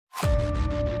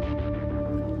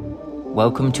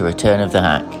Welcome to Return of the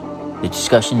Hack, the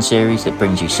discussion series that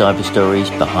brings you cyber stories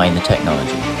behind the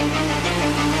technology.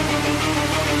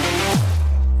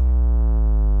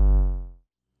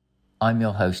 I'm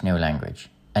your host Neil Langridge,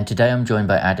 and today I'm joined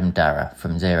by Adam Darrah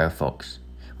from ZeroFox.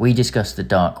 We discuss the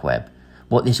dark web,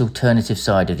 what this alternative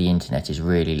side of the internet is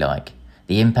really like,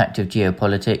 the impact of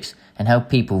geopolitics, and how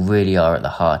people really are at the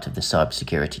heart of the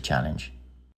cybersecurity challenge.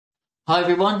 Hi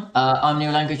everyone, I'm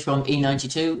Neil Langridge from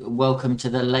E92. Welcome to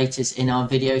the latest in our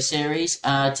video series.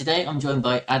 Today I'm joined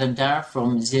by Adam Darrah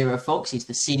from ZeroFox. He's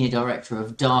the Senior Director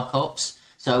of Dark Ops.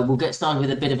 So we'll get started with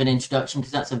a bit of an introduction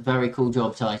because that's a very cool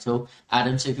job title.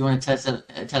 Adam, so if you want to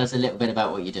tell us a little bit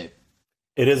about what you do.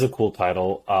 It is a cool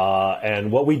title.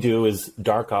 And what we do is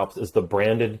Dark Ops is the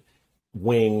branded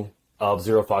wing of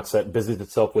ZeroFox that busies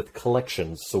itself with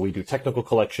collections. So we do technical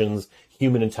collections,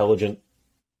 human intelligence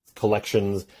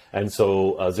collections, and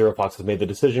so ZeroFox has made the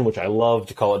decision, which I love,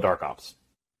 to call it Dark Ops.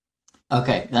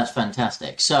 Okay, that's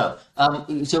fantastic. So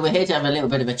we're here to have a little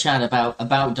bit of a chat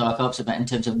about Dark Ops, about in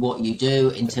terms of what you do,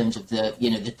 in terms of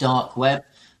the dark web,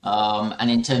 and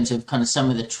in terms of kind of some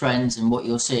of the trends and what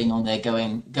you're seeing on there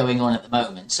going on at the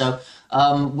moment. So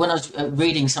when I was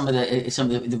reading some of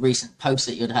the recent posts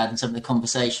that you'd had and some of the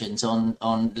conversations on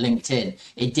LinkedIn,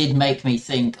 it did make me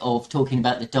think of talking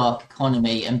about the dark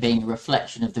economy and being a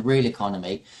reflection of the real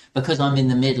economy, because I'm in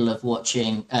the middle of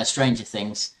watching Stranger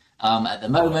Things at the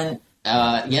moment.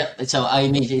 So I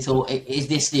immediately thought, is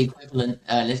this the equivalent?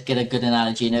 Let's get a good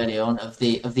analogy in earlier on of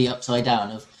the upside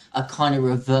down of a kind of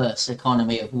reverse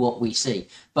economy of what we see,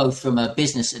 both from a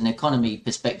business and economy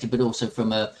perspective, but also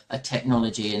from a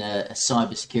technology and a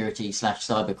cybersecurity /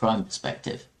 cybercrime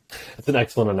perspective. It's an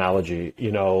excellent analogy,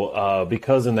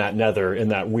 because in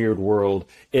that weird world,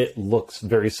 it looks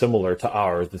very similar to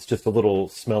ours. It's just a little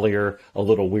smellier, a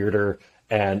little weirder,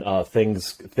 and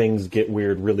things get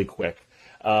weird really quick.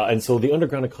 And so the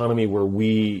underground economy where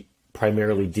we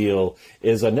primarily deal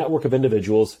is a network of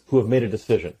individuals who have made a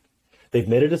decision. They've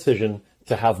made a decision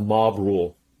to have mob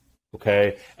rule,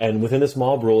 okay? And within this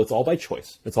mob rule, it's all by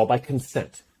choice. It's all by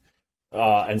consent.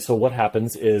 And so what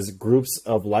happens is groups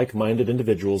of like-minded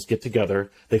individuals get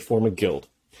together. They form a guild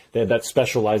that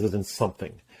specializes in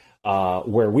something.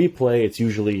 Where we play, it's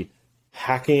usually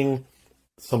hacking,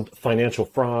 some financial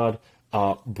fraud,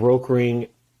 brokering,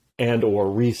 and or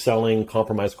reselling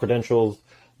compromised credentials,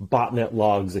 botnet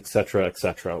logs, etc.,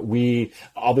 etc.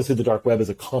 Obviously, the dark web is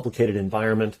a complicated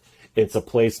environment. It's a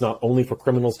place not only for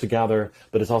criminals to gather,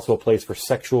 but it's also a place for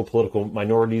sexual, political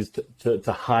minorities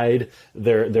to hide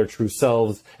their true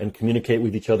selves and communicate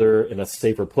with each other in a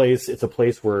safer place. It's a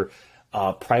place where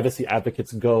privacy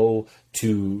advocates go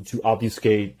to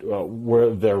obfuscate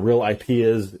where their real IP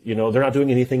is. They're not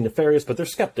doing anything nefarious, but they're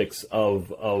skeptics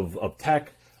of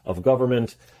tech, of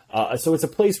government. So it's a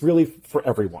place really for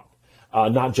everyone,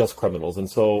 not just criminals. And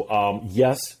so,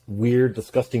 yes, weird,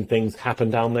 disgusting things happen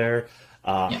down there.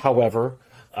 However,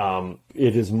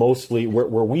 it is mostly where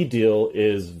we deal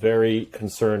is very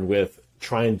concerned with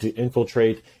trying to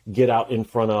infiltrate, get out in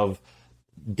front of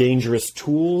dangerous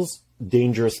tools,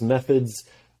 dangerous methods,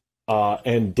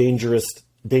 and dangerous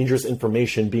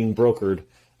information being brokered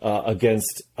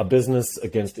against a business,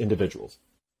 against individuals.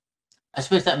 I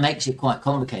suppose that makes it quite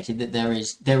complicated, that there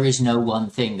is no one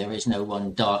thing, there is no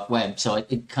one dark web. So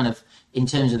it kind of, in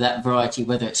terms of that variety,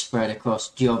 whether it's spread across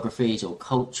geographies or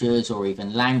cultures or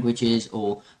even languages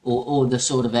or the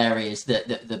sort of areas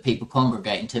that people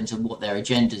congregate in terms of what their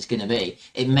agenda is going to be,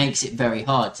 it makes it very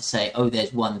hard to say, oh,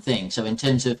 there's one thing. So in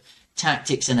terms of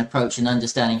tactics and approach and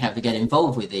understanding how to get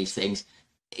involved with these things,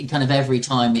 kind of every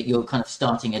time you're kind of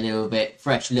starting a little bit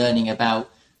fresh, learning about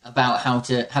how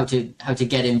to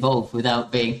get involved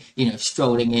without being,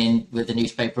 strolling in with the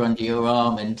newspaper under your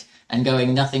arm and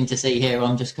going, nothing to see here,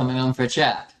 I'm just coming on for a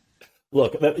chat.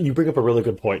 Look, you bring up a really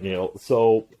good point, Neil.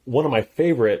 So one of my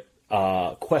favorite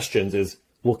questions is,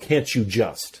 well, can't you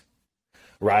just,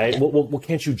 right? Yeah. Well,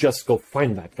 can't you just go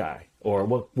find that guy? Or,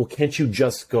 well, can't you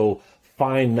just go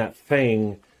find that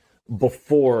thing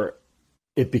before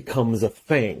it becomes a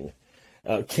thing?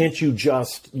 Can't you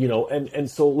just,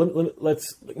 and so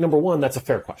let's, number one, that's a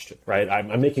fair question, right?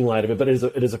 I'm making light of it, but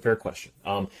it is a fair question.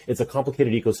 It's a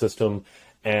complicated ecosystem,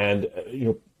 and,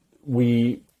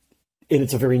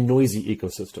 it's a very noisy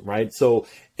ecosystem, right? So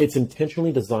it's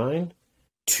intentionally designed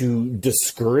to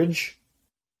discourage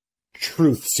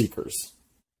truth seekers,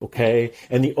 okay?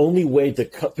 And the only way to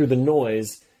cut through the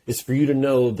noise is for you to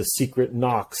know the secret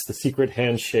knocks, the secret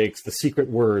handshakes, the secret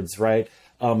words, right?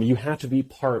 You have to be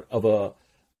part of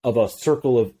a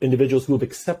circle of individuals who have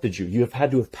accepted you. You have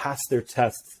had to have passed their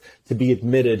tests to be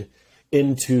admitted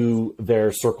into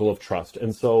their circle of trust.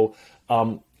 And so,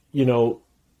 you know,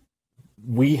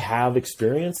 we have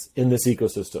experience in this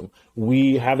ecosystem.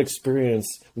 We have experience.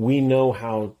 We know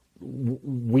how.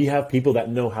 We have people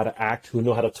that know how to act, who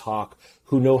know how to talk,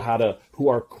 who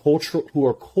are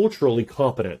culturally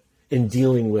competent in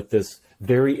dealing with this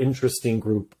very interesting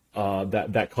group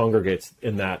that congregates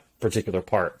in that particular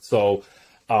part. So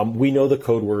we know the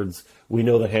code words, we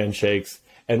know the handshakes,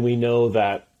 and we know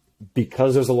that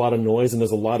because there's a lot of noise and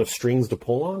there's a lot of strings to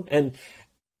pull on, and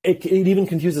it even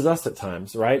confuses us at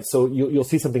times, right? So you'll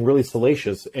see something really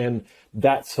salacious, and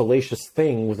that salacious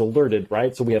thing was alerted,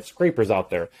 right? So we have scrapers out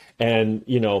there, and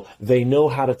you know they know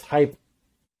how to type,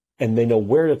 and they know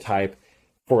where to type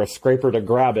for a scraper to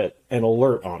grab it and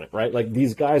alert on it, right? Like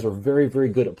these guys are very, very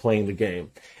good at playing the game,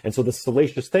 and so the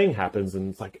salacious thing happens, and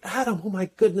it's like, Adam, oh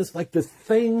my goodness, like this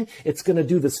thing, it's going to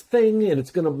do this thing, and it's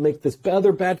going to make this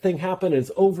other bad thing happen, and it's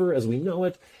over as we know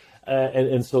it,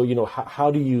 and so you know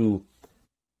how do you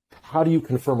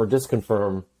confirm or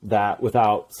disconfirm that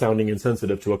without sounding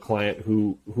insensitive to a client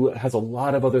who has a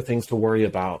lot of other things to worry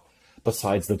about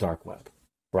besides the dark web,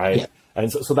 right? Yeah.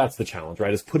 And so that's the challenge,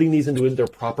 right? Is putting these into their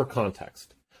proper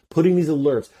context, putting these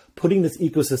alerts, putting this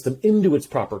ecosystem into its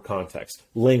proper context,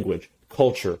 language,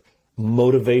 culture,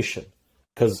 motivation.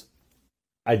 Because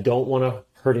I don't want to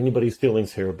hurt anybody's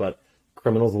feelings here, but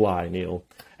criminals lie, Neil.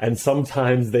 And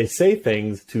sometimes they say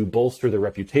things to bolster their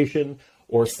reputation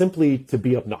or simply to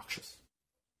be obnoxious.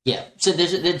 Yeah, so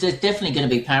there's definitely going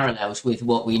to be parallels with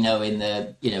what we know in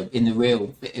the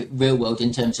real world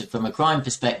in terms of from a crime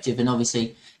perspective, and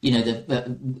obviously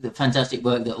the fantastic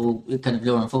work that all kind of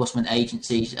law enforcement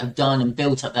agencies have done and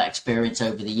built up that experience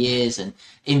over the years and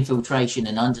infiltration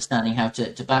and understanding how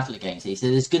to battle against these. So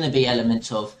there's going to be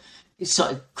elements of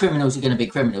criminals are going to be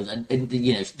criminals, and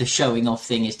the showing off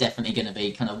thing is definitely going to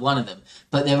be kind of one of them.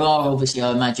 But there are obviously, I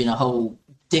imagine, a whole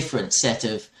different set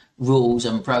of rules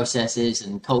and processes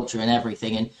and culture and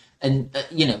everything, and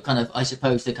kind of, I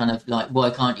suppose, the kind of like,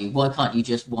 why can't you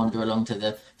just wander along to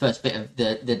the first bit of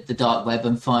the dark web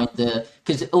and find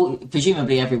because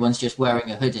presumably everyone's just wearing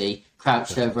a hoodie,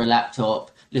 crouched over a laptop,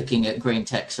 looking at green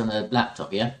text on a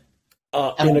laptop, yeah.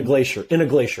 In a glacier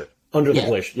under the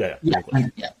glacier,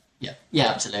 yeah,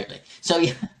 absolutely. So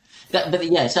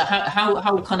yeah. So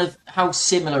how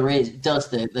similar does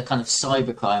the kind of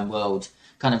cybercrime world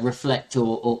kind of reflect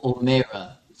or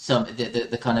mirror some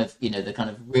the kind of the kind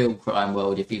of real crime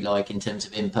world, if you like, in terms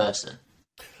of in person?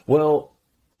 Well,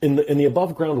 in the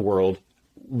above ground world,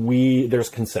 there's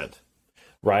consent,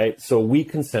 right? So we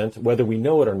consent whether we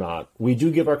know it or not. We do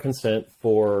give our consent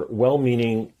for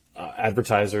well-meaning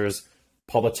advertisers,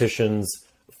 politicians,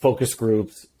 focus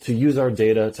groups to use our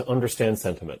data to understand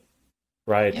sentiment,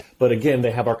 right? Yeah. But again,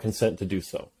 they have our consent to do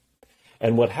so.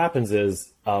 And what happens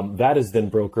is that is then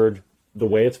brokered the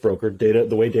way it's brokered,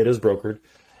 the way data is brokered,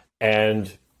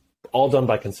 and all done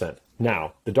by consent.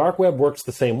 Now, the dark web works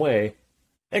the same way,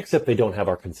 except they don't have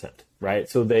our consent, right?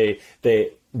 So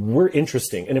we're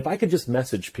interesting. And if I could just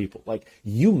message people, like,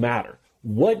 you matter,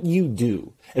 what you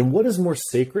do, and what is more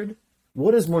sacred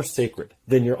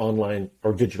than your online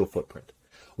or digital footprint?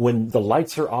 When the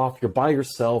lights are off, you're by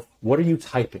yourself, what are you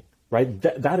typing, right?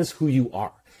 That is who you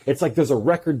are. It's like there's a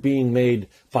record being made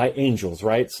by angels,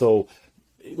 right? So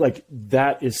like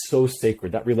that is so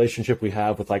sacred, that relationship we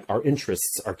have with like our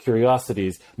interests, our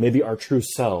curiosities, maybe our true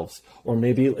selves, or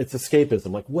maybe it's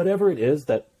escapism, like whatever it is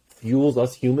that fuels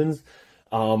us humans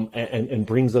and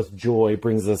brings us joy,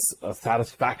 brings us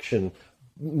satisfaction,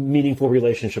 meaningful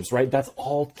relationships, right? That's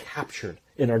all captured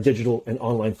in our digital and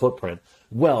online footprint.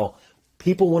 Well,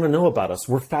 people want to know about us.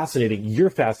 We're fascinating. You're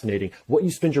fascinating. What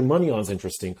you spend your money on is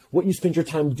interesting. What you spend your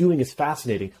time doing is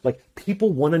fascinating. Like,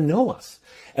 people want to know us,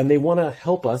 and they want to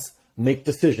help us make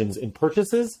decisions in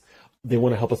purchases. They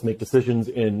want to help us make decisions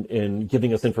in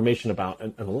giving us information about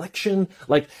an election.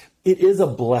 Like, it is a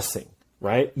blessing,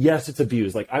 right? Yes, it's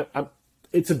abused. Like,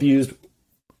 it's abused.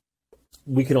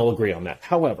 We can all agree on that.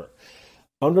 However,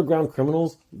 underground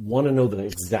criminals want to know the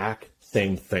exact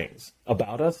same things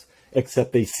about us,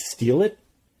 except they steal it,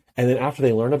 and then after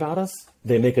they learn about us,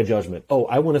 they make a judgment. Oh,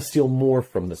 I want to steal more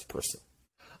from this person.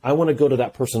 I want to go to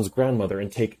that person's grandmother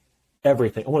and take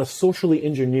everything. I want to socially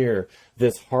engineer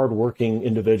this hardworking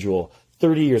individual.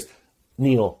 30 years.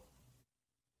 Neil,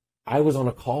 I was on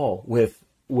a call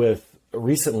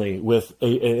recently with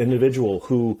an individual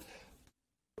who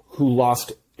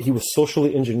he was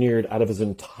socially engineered out of his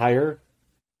entire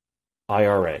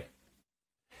IRA.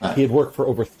 He had worked for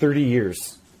over 30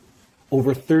 years,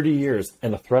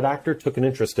 and a threat actor took an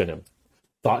interest in him.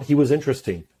 thought he was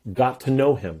interesting, got to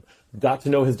know him, got to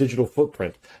know his digital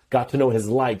footprint, got to know his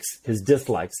likes, his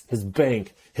dislikes, his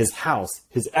bank, his house,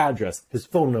 his address, his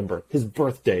phone number, his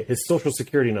birthday, his social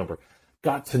security number,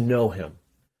 got to know him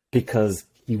because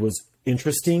he was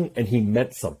interesting and he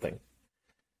meant something.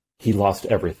 He lost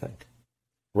everything,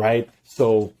 right?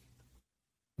 So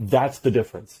that's the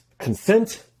difference.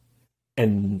 Consent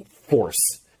and force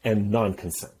and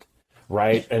non-consent,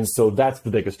 right? And so that's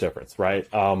the biggest difference, right?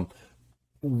 I'll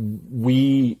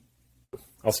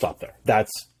stop there.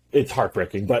 It's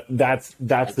heartbreaking, but that's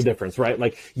the difference, right?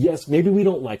 Like, yes, maybe we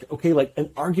don't like it. Okay, like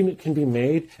an argument can be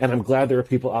made, and I'm glad there are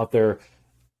people out there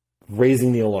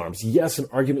raising the alarms. Yes, an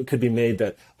argument could be made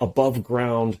that above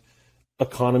ground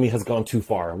economy has gone too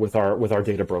far with our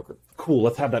data broker. Cool,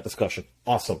 let's have that discussion.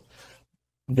 Awesome.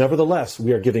 Nevertheless,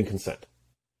 we are giving consent,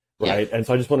 right? Yeah. And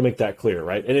so I just want to make that clear,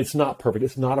 right? And it's not perfect.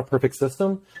 It's not a perfect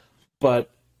system, but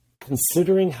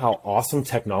considering how awesome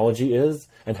technology is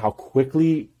and how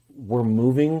quickly we're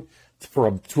moving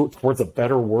towards a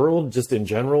better world, just in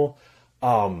general,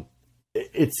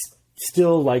 it's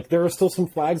still like there are still some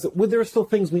flags. There are still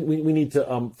things we need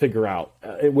to figure out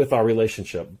with our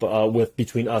relationship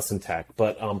between us and tech.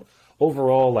 But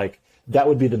overall, like that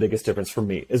would be the biggest difference for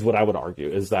me, is what I would argue,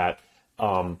 is that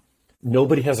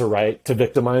nobody has a right to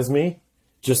victimize me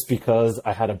just because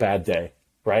I had a bad day,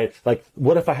 right? Like,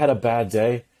 what if I had a bad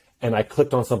day and I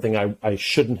clicked on something I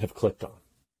shouldn't have clicked on,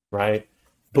 right?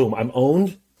 Boom, I'm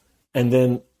owned. And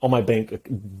then on my bank,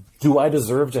 do I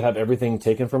deserve to have everything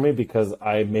taken from me because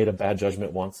I made a bad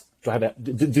judgment once?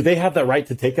 Do they have that right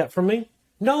to take that from me?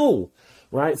 No,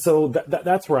 right? So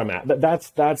that's where I'm at. That's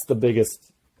the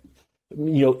biggest,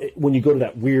 when you go to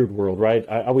that weird world, right?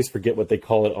 I always forget what they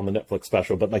call it on the Netflix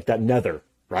special, but like that nether,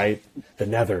 right? The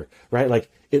nether, right? Like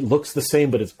it looks the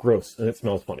same, but it's gross and it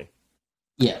smells funny.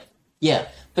 Yeah,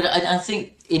 but I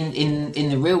think in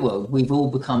the real world, we've all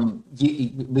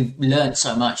we've learned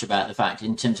so much about the fact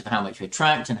in terms of how much we're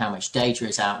tracked and how much data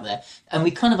is out there. And we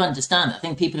kind of understand that. I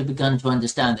think people have begun to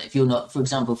understand that if you're not, for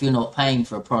example, if you're not paying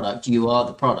for a product, you are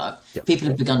the product. Yep. People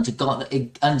have begun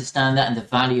to understand that and the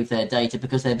value of their data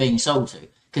because they're being sold to,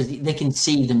 because they can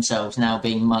see themselves now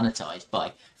being monetized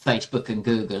by Facebook and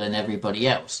Google and everybody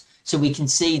else. So we can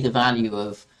see the value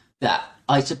of that.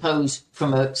 I suppose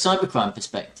from a cybercrime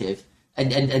perspective, and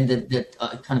the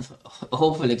kind of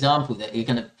awful example that you're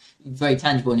kind of very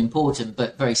tangible and important,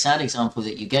 but very sad example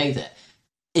that you gave there.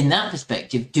 In that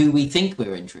perspective, do we think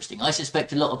we're interesting? I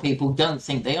suspect a lot of people don't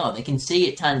think they are. They can see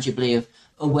it tangibly of,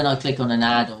 when I click on an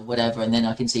ad or whatever, and then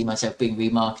I can see myself being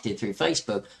remarketed through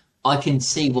Facebook. I can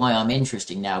see why I'm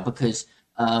interesting now because,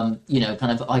 kind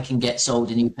of I can get sold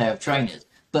a new pair of trainers.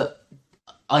 But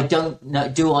I don't know.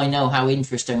 Do I know how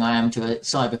interesting I am to a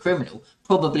cyber criminal?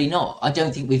 Probably not. I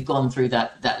don't think we've gone through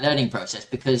that learning process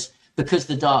because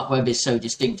the dark web is so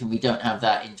distinct and we don't have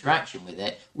that interaction with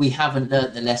it. We haven't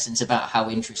learned the lessons about how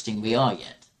interesting we are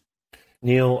yet.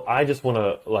 Neil, I just want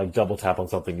to double tap on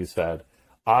something you said.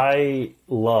 I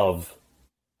love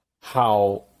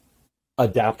how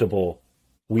adaptable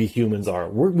we humans are.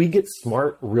 We get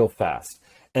smart real fast.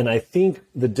 And I think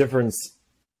the difference,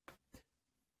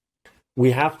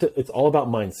 it's all about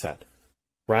mindset,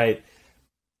 right?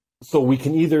 So we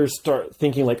can either start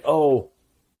thinking like,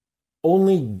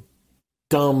 only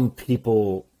dumb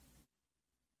people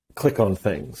click on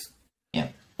things. Yeah.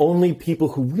 Only people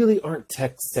who really aren't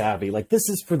tech savvy. Like, this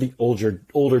is for the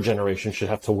older generation should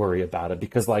have to worry about it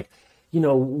because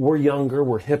we're younger,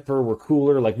 we're hipper, we're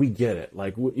cooler. Like, we get it.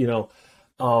 Like,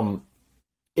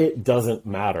 it doesn't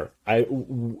matter.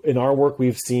 In our work,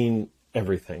 we've seen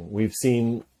everything. We've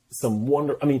seen some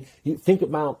wonder. I mean, you think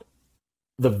about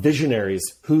the visionaries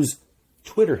whose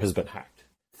Twitter has been hacked.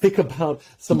 Think about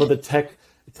some of the tech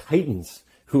titans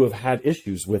who have had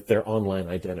issues with their online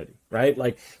identity, right?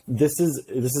 Like this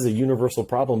is a universal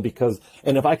problem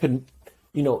and if I could,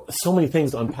 so many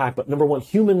things to unpack, but number one,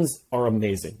 humans are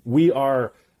amazing. We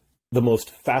are the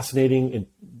most fascinating and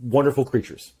wonderful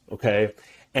creatures, okay?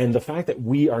 And the fact that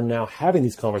we are now having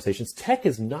these conversations, tech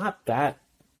is not that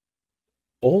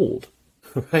old,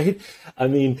 right? I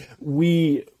mean,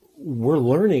 we're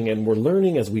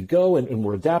learning as we go and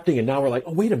we're adapting. And now we're like,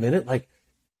 oh, wait a minute. Like,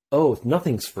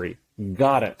 nothing's free.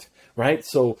 Got it. Right.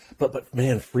 So, but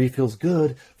man, free feels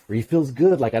good. Free feels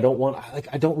good. Like, I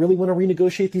don't really want to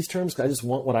renegotiate these terms. I just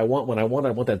want what I want when I want.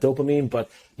 I want that dopamine. But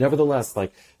nevertheless,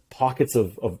 like pockets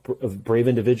of brave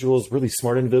individuals, really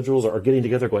smart individuals are getting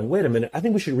together going, wait a minute. I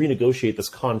think we should renegotiate this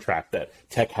contract that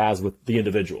tech has with the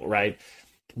individual. Right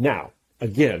now,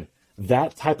 again,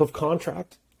 that type of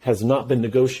contract has not been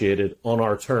negotiated on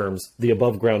our terms, the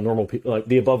above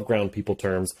ground people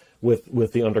terms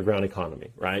with the underground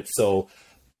economy, right? So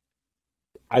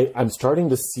I'm starting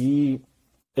to see,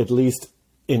 at least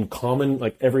in common,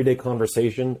 like everyday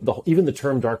conversation, even the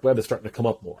term dark web is starting to come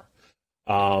up more.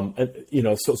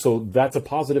 And so that's a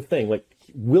positive thing. Like,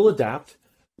 we'll adapt,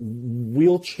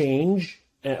 we'll change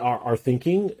our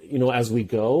thinking, as we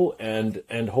go, and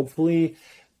hopefully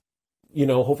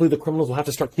the criminals will have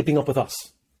to start keeping up with us,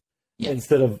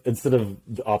 instead of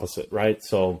the opposite, right?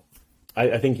 So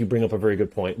I think you bring up a very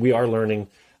good point. We are learning.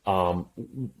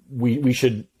 We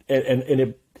should,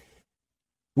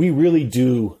 we really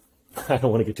do. I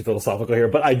don't want to get too philosophical here,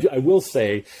 but I will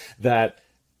say that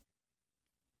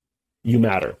you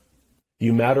matter.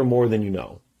 You matter more than you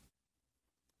know.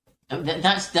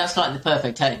 That's like the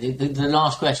perfect take. The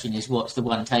last question is, what's the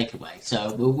one takeaway?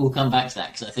 So we'll come back to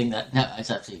that, because I think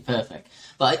that's absolutely perfect.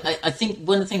 But I think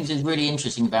one of the things that's really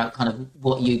interesting about kind of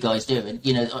what you guys do, and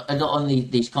a lot on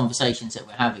these conversations that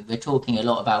we're having, we're talking a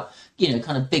lot about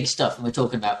kind of big stuff, and we're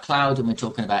talking about cloud, and we're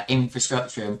talking about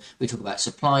infrastructure, and we talk about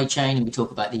supply chain, and we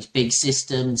talk about these big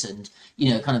systems, and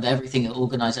kind of everything that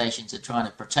organizations are trying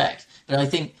to protect. But I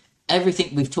think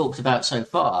everything we've talked about so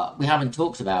far, we haven't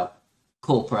talked about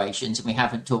corporations, and we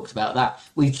haven't talked about that.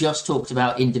 We've just talked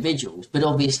about individuals. But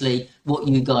obviously what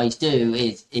you guys do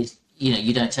is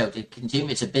you don't sell to consumer,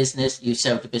 it's a business. You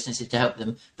sell to businesses to help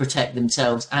them protect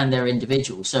themselves and their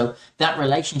individuals. So that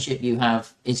relationship you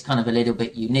have is kind of a little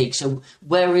bit unique. So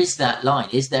where is that line?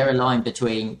 Is there a line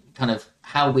between kind of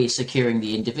how we're securing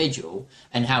the individual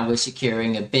and how we're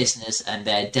securing a business and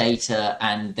their data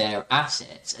and their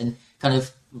assets, and kind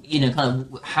of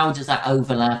how does that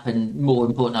overlap, and more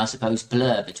important, I suppose,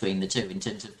 blur between the two in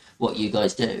terms of what you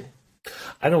guys do?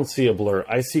 I don't see a blur.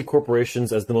 I see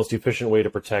corporations as the most efficient way to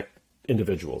protect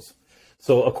individuals.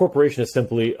 So a corporation is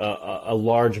simply a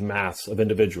large mass of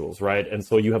individuals, right? And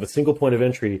so you have a single point of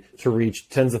entry to reach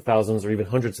tens of thousands or even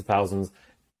hundreds of thousands,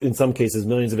 in some cases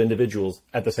millions of individuals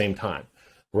at the same time,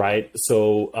 right?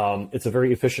 So it's a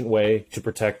very efficient way to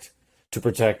protect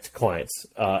clients,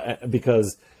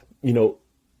 because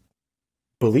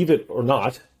believe it or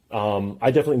not,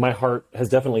 my heart has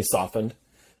definitely softened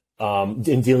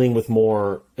in dealing with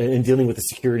the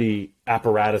security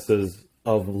apparatuses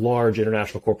of large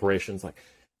international corporations. Like,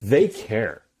 they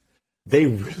care. They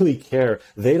really care.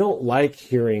 They don't like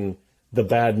hearing the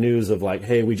bad news of like,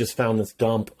 hey, we just found this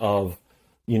dump of,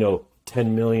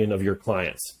 10 million of your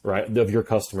clients, right? Of your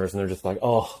customers. And they're just like,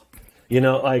 oh,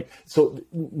 so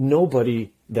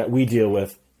nobody that we deal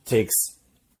with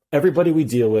everybody we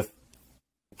deal with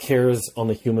cares on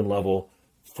the human level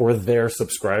for their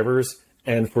subscribers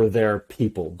and for their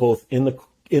people, both in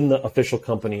the official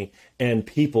company and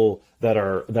people that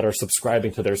are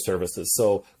subscribing to their services.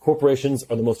 So corporations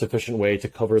are the most efficient way to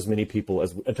cover as many people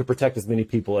to protect as many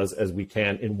people as we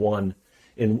can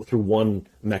through one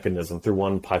mechanism, through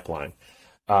one pipeline.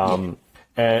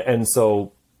 And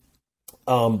so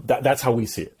that's how we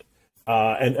see it.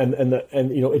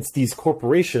 It's these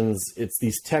corporations, it's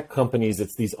these tech companies,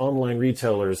 it's these online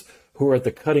retailers who are at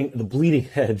the bleeding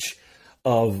edge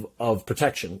of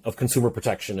protection, of consumer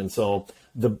protection. And so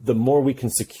the more we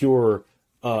can secure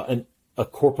a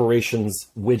corporation's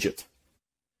widget,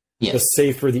 the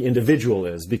safer the individual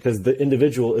is, because the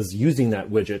individual is using that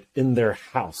widget in their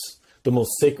house, the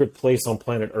most sacred place on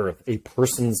planet Earth, a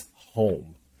person's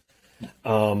home,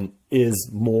 is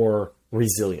more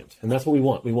resilient. And that's what we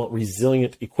want. We want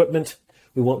resilient equipment.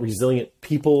 We want resilient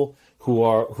people who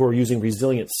are using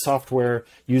resilient software,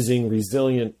 using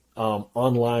resilient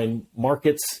online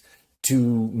markets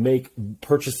to make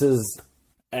purchases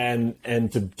and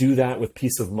to do that with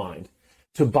peace of mind,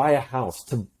 to buy a house,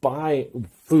 to buy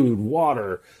food,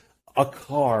 water, a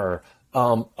car,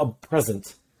 a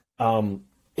present,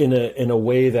 in a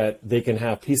way that they can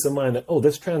have peace of mind that, oh,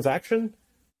 this transaction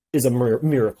is a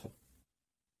miracle.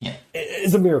 Yeah.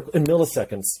 It's a miracle. In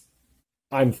milliseconds,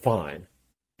 I'm fine,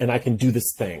 and I can do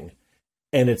this thing,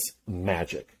 and it's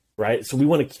magic, right? So we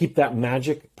want to keep that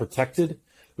magic protected.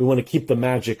 We want to keep the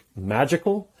magic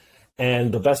magical,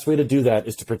 and the best way to do that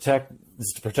is to protect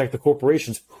the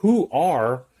corporations who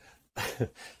are,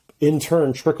 in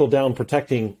turn, trickle down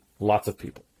protecting lots of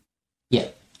people. Yeah,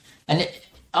 and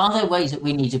are there ways that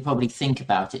we need to probably think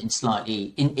about it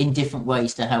in different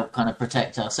ways to help kind of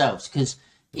protect ourselves? Because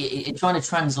trying to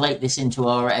translate this into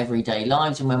our everyday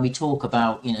lives, and when we talk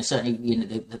about, certainly,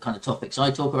 the kind of topics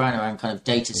I talk around kind of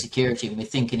data security, and we're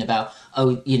thinking about,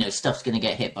 stuff's going to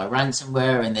get hit by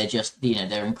ransomware, and they're just,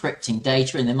 they're encrypting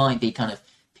data, and there might be kind of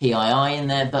PII in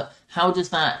there, but how does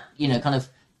that, kind of,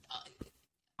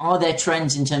 are there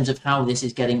trends in terms of how this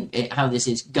is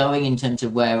going in terms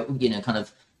of where, kind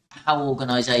of how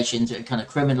organizations, kind of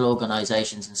criminal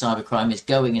organizations and cybercrime is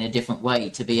going in a different way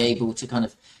to be able to kind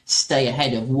of stay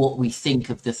ahead of what we think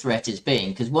of the threat as being.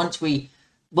 Because once we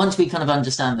kind of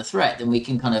understand the threat, then we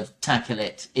can kind of tackle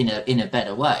it in a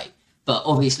better way. But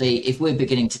obviously, if we're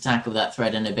beginning to tackle that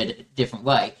threat in a bit different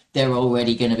way, they're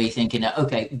already going to be thinking,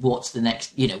 okay, what's the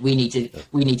next? We need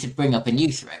to bring up a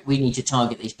new threat. We need to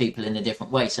target these people in a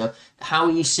different way. So, how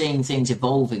are you seeing things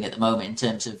evolving at the moment in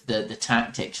terms of the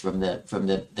tactics from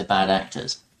the bad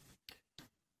actors?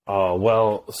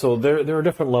 Well, so there are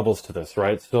different levels to this,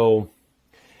 right? So,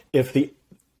 that's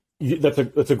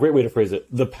a great way to phrase it.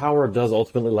 The power does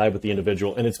ultimately lie with the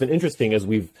individual, and it's been interesting as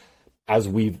we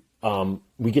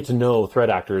get to know threat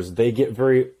actors.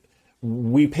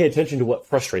 We pay attention to what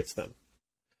frustrates them,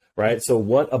 right? So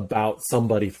what about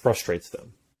somebody frustrates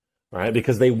them, right?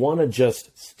 Because they want to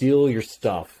just steal your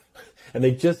stuff, and they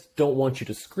just don't want you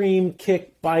to scream,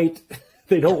 kick, bite.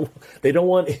 They don't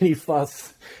want any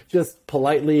fuss. Just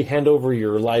politely hand over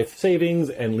your life savings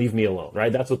and leave me alone,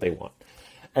 right? That's what they want.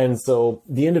 And so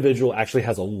the individual actually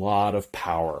has a lot of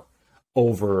power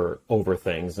over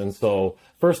things. And so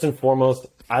first and foremost,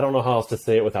 I don't know how else to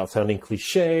say it without sounding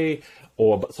cliche,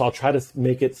 so I'll try to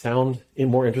make it sound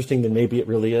more interesting than maybe it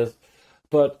really is.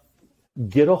 But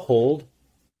get a hold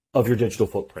of your digital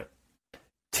footprint.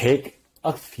 Take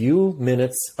a few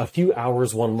minutes, a few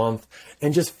hours, 1 month,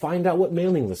 and just find out what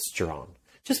mailing lists you're on.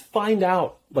 Just find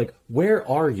out, like, where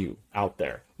are you out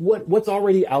there? What's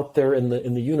already out there in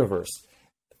the universe?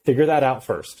 Figure that out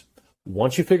first.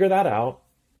 Once you figure that out,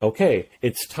 okay,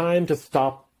 it's time to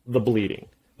stop the bleeding.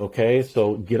 Okay,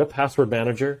 so get a password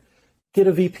manager, get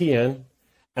a VPN,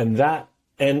 and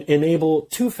enable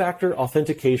two-factor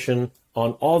authentication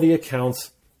on all the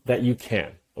accounts that you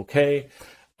can. Okay,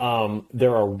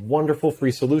 there are wonderful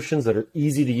free solutions that are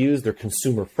easy to use. They're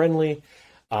consumer friendly,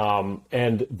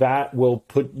 and that will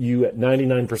put you at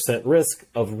 99% risk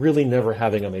of really never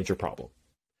having a major problem.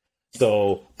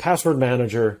 So password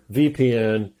manager,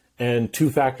 VPN, and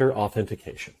two-factor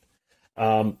authentication.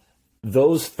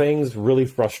 Those things really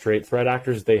frustrate threat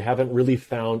actors. They haven't really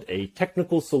found a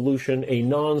technical solution, a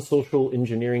non-social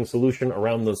engineering solution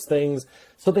around those things.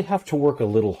 So they have to work a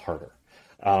little harder.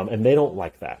 And they don't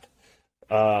like that.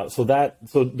 So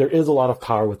there is a lot of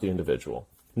power with the individual.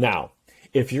 Now,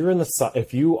 this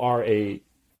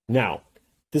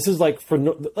is like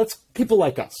people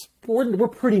like us. We're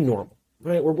pretty normal,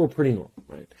 right? We're pretty normal,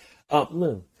 right? But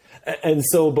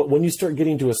when you start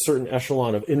getting to a certain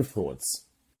echelon of influence,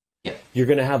 you're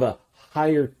going to have a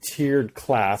higher tiered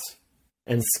class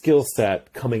and skill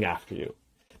set coming after you.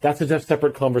 That's a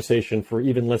separate conversation for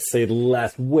even, let's say,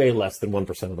 way less than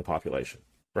 1% of the population,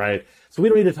 right? So we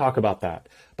don't need to talk about that.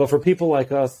 But for people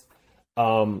like us,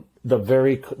 the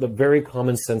very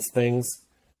common sense things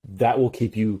that will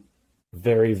keep you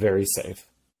very, very safe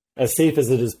as it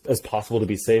is as possible to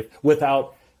be safe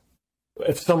without.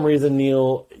 If for some reason,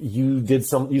 Neil, you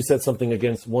said something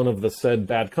against one of the said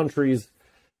bad countries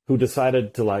who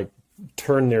decided to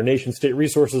turn their nation state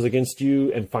resources against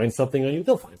you and find something on you,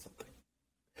 they'll find something.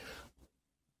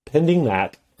 Pending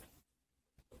that,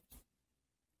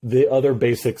 the other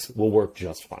basics will work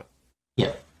just fine.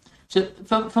 Yeah. So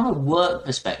from a work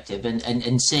perspective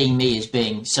and seeing me as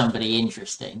being somebody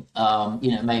interesting,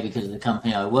 maybe because of the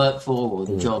company I work for or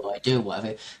the job I do, or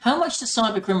whatever, how much do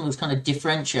cyber criminals kind of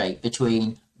differentiate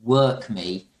between work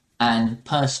me and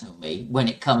personal me when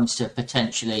it comes to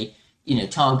potentially,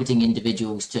 targeting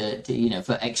individuals to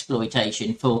for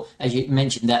exploitation, for, as you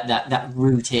mentioned, that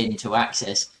route in to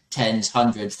access tens,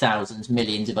 hundreds, thousands,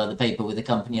 millions of other people with a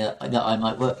company that I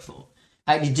might work for?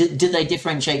 Do they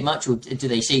differentiate much, or do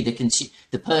they see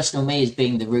the personal me as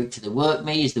being the route to the work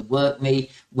me? Is the work me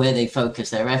where they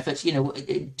focus their efforts? Is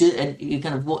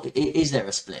there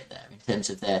a split there in terms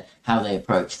of how they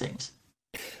approach things?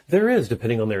 There is,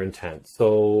 depending on their intent.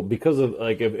 So, because of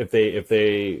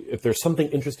if there's something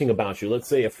interesting about you, let's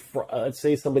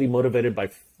say somebody motivated by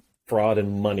fraud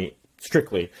and money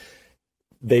strictly,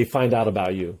 they find out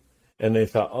about you. And they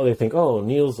think,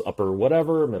 Neil's upper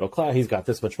whatever, middle class, he's got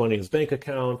this much money in his bank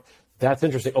account. That's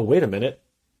interesting. Oh, wait a minute.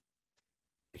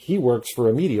 He works for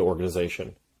a media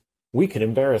organization. We can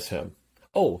embarrass him.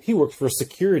 Oh, he works for a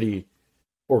security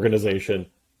organization.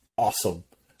 Awesome.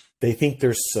 They think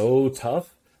they're so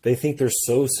tough. They think they're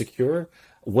so secure.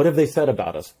 What have they said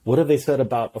about us? What have they said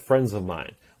about friends of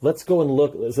mine? Let's go and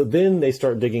look. So then they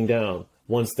start digging down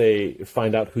once they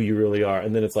find out who you really are.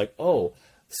 And then it's like,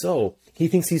 so he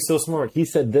thinks he's so smart. He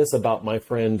said this about my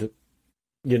friend,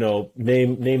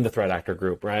 name the threat actor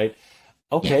group, right?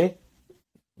 Okay, yeah.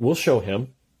 We'll show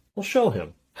him.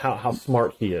 how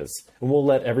smart he is, and we'll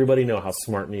let everybody know how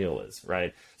smart Neil is,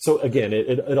 right? So again,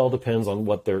 it all depends on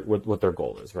what their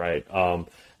goal is, right?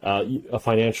 A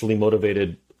financially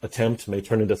motivated attempt may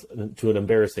turn into an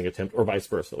embarrassing attempt, or vice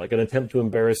versa. Like an attempt to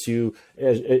embarrass you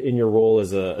in your role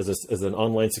as an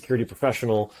online security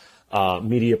professional,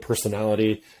 media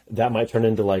personality, that might turn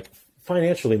into like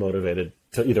financially motivated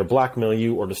to either blackmail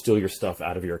you or to steal your stuff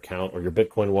out of your account or your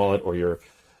Bitcoin wallet or your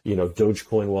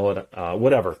Dogecoin wallet,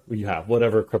 whatever you have,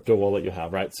 whatever crypto wallet you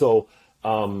have, right? So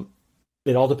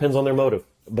it all depends on their motive,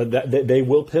 but they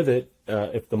will pivot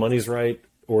if the money's right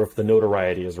or if the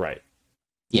notoriety is right.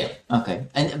 Yeah. Okay.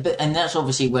 And that's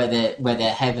obviously where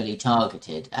they're heavily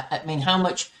targeted. I mean, how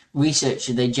much research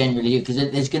do they generally do? Because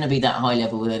there's going to be that high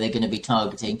level where they're going to be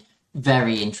targeting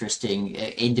very interesting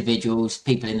individuals,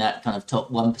 people in that kind of top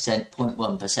 1%,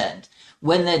 0.1%.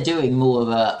 When they're doing more of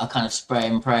a kind of spray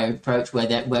and pray approach,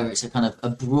 where it's a kind of a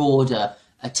broader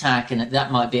attack, and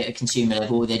that might be at a consumer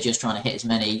level, or they're just trying to hit as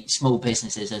many small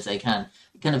businesses as they can.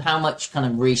 Kind of how much kind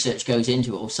of research goes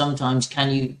into it, or sometimes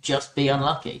can you just be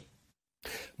unlucky?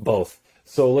 Both.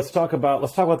 So let's talk about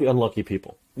the unlucky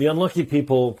people. The unlucky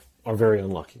people are very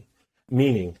unlucky,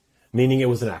 meaning it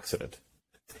was an accident.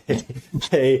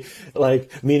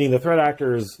 Meaning the threat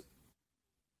actors,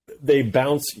 they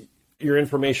bounce your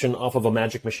information off of a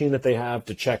magic machine that they have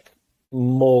to check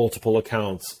multiple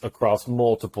accounts across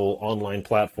multiple online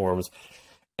platforms.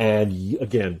 And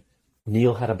again,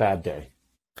 Neil had a bad day.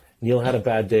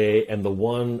 And the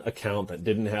one account that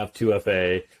didn't have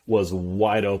 2FA was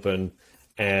wide open,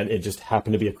 and it just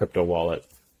happened to be a crypto wallet.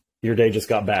 Your day just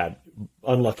got bad.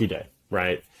 Unlucky day,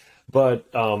 right? But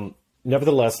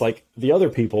nevertheless, like the other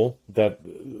people so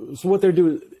what they're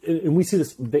doing, and we see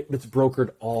this, it's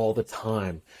brokered all the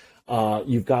time.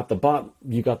 You've got the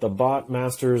bot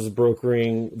masters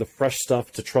brokering the fresh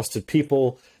stuff to trusted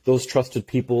people. Those trusted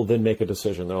people then make a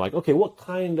decision. They're like, okay, what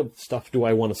kind of stuff do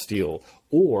I want to steal?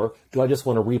 Or do I just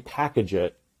want to repackage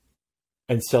it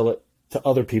and sell it to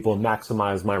other people and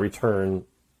maximize my return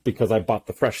because I bought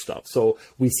the fresh stuff? So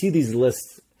we see these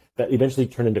lists that eventually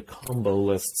turn into combo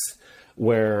lists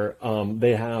where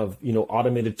they have,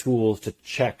 automated tools to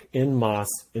check in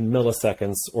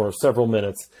milliseconds or several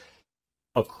minutes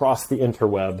across the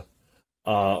interweb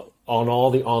on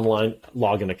all the online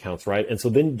login accounts, right? And so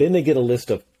then they get a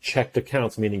list of checked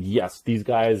accounts, meaning, yes, these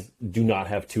guys do not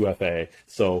have 2FA.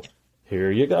 So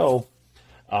here you go.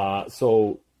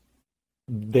 So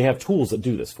they have tools that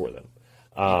do this for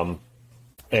them.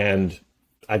 And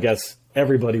I guess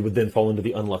everybody would then fall into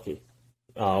the unlucky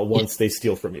once they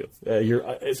steal from you.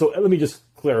 So let me just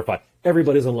clarify.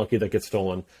 Everybody's unlucky that gets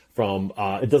stolen from.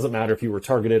 It doesn't matter if you were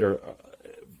targeted or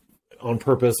on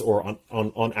purpose or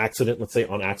on accident. Let's say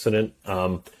on accident.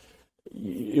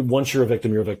 Once you're a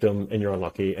victim and you're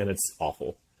unlucky, and it's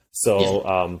awful.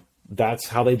 So that's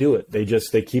how they do it.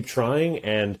 They keep trying,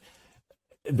 and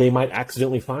they might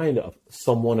accidentally find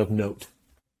someone of note,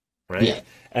 right? Yeah.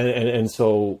 And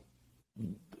so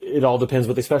it all depends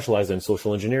what they specialize in.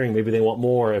 Social engineering, maybe they want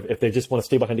more. If they just want to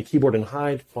stay behind a keyboard and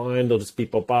hide, fine, they'll just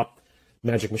beep, bop, bop,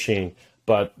 magic machine.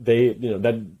 But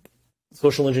that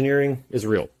social engineering is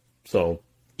real. So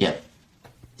yeah,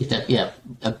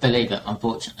 I believe it,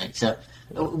 unfortunately. So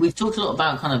we've talked a lot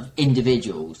about kind of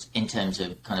individuals in terms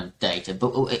of kind of data, but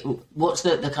what's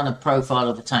the kind of profile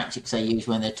of the tactics they use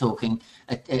when they're talking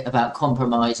about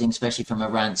compromising, especially from a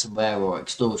ransomware or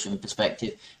extortion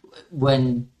perspective,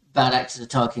 when bad actors are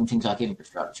targeting things like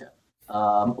infrastructure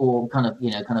or kind of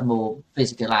more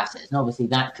physical assets? And obviously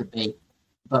that could be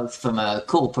both from a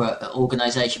corporate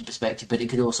organization perspective, but it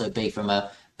could also be from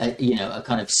a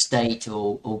kind of state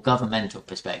or governmental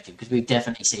perspective, because we've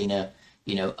definitely seen a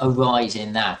rise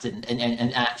in that,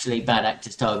 and actually bad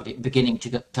actors beginning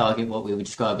to target what we would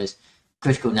describe as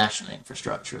critical national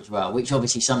infrastructure as well, which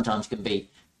obviously sometimes can be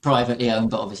privately owned,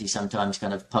 but obviously sometimes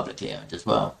kind of publicly owned as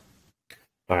well.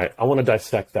 All right, I want to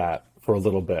dissect that for a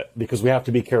little bit, because we have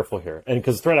to be careful here, and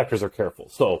because threat actors are careful.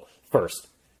 So first,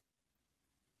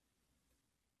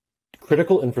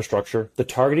 critical infrastructure, the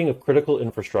targeting of critical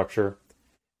infrastructure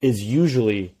is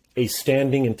usually a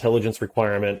standing intelligence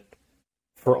requirement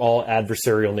for all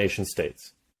adversarial nation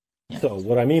states. Yeah. So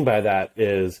what I mean by that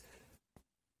is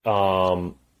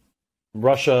Russia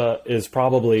is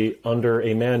probably under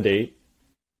a mandate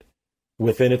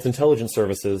within its intelligence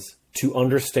services to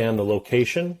understand the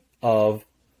location of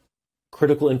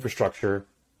critical infrastructure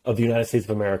of the United States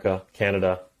of America,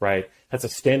 Canada, right? That's a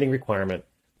standing requirement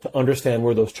to understand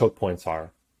where those choke points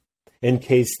are in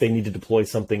case they need to deploy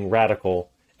something radical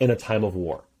in a time of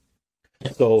war.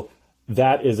 So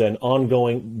that is an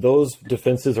ongoing, those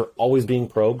defenses are always being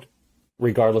probed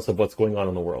regardless of what's going on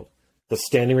in the world. The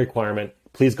standing requirement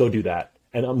Please go do that.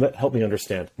 And help me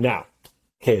understand. Now,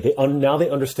 okay, now they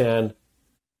understand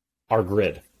our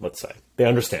grid, let's say. They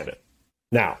understand it.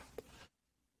 Now,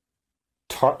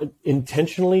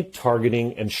 intentionally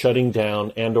targeting and shutting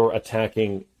down and or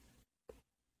attacking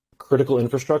critical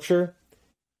infrastructure,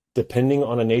 depending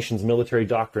on a nation's military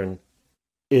doctrine,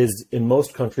 is in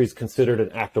most countries considered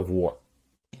an act of war.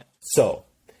 Yeah. So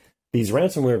these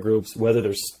ransomware groups, whether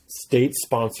they're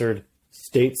state-sponsored,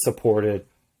 state-supported,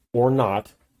 or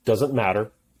not, doesn't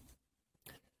matter.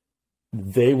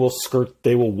 They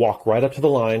will walk right up to the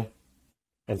line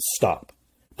and stop.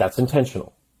 That's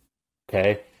intentional,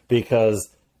 okay? Because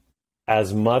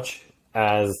as much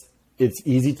as it's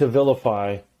easy to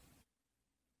vilify,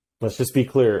 let's just be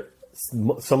clear,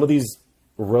 some of these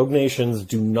rogue nations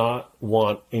do not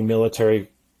want a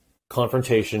military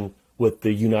confrontation with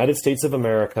the United States of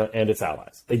America and its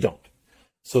allies. They don't.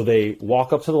 So they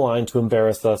walk up to the line to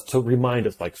embarrass us, to remind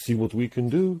us, like, see what we can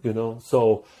do, you know?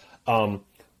 So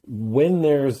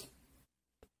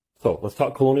let's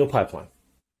talk Colonial Pipeline.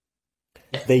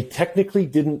 They technically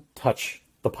didn't touch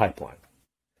the pipeline.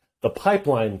 The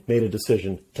pipeline made a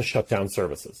decision to shut down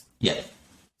services. Yeah.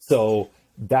 So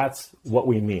that's what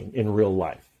we mean in real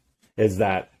life, is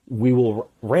that we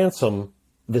will ransom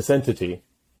this entity,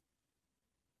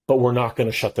 but we're not going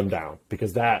to shut them down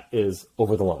because that is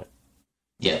over the line.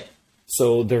 Yeah.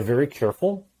 So they're very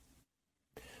careful,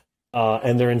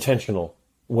 and they're intentional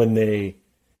when they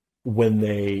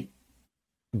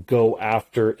go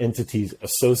after entities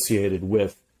associated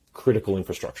with critical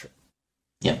infrastructure.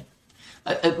 Yeah.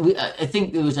 I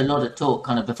think there was a lot of talk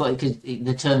kind of before, because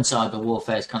the term cyber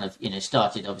warfare has kind of,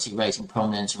 started obviously raising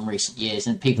prominence in recent years,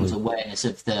 and people's awareness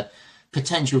of the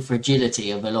potential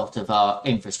fragility of a lot of our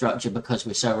infrastructure because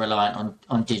we're so reliant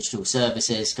on digital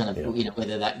services, kind of,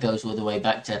 whether that goes all the way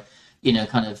back to,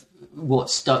 kind of what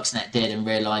Stuxnet did and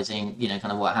realizing,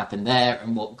 kind of what happened there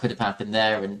and what could have happened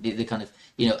there, and the kind of,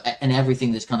 and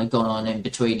everything that's kind of gone on in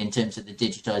between in terms of the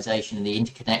digitization and the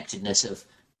interconnectedness of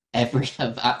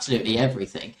absolutely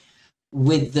everything.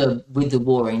 With the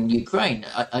war in Ukraine,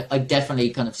 I definitely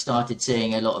kind of started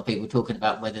seeing a lot of people talking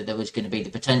about whether there was going to be the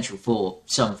potential for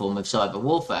some form of cyber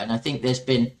warfare, and I think there's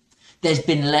been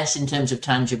less in terms of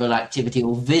tangible activity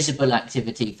or visible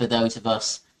activity for those of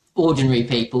us ordinary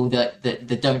people that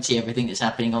don't see everything that's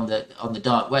happening on the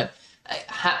dark web.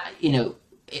 Has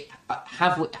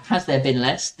there been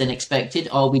less than expected?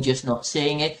 Are we just not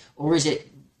seeing it, or is it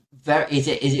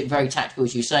very tactical,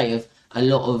 as you say, of a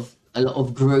lot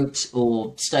of groups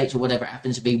or states or whatever it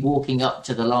happens to be walking up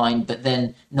to the line, but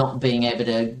then not being able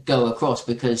to go across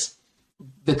because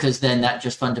then that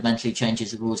just fundamentally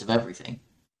changes the rules of everything?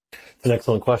 It's an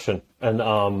excellent question, and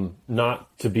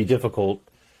not to be difficult,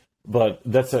 but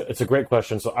it's a great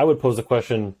question. So I would pose the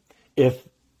question: if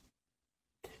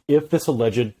this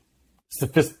alleged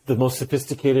the most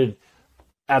sophisticated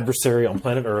adversary on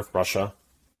planet Earth, Russia,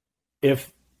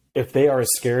 if they are as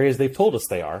scary as they've told us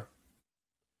they are,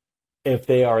 if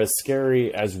they are as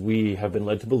scary as we have been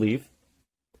led to believe,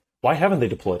 why haven't they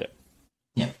deployed it?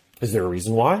 Yeah. Is there a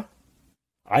reason why?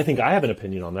 I think I have an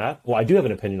opinion on that. Well, I do have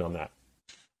an opinion on that.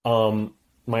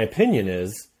 My opinion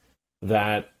is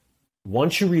that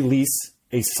once you release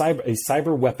a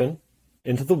cyber weapon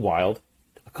into the wild,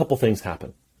 a couple things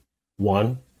happen.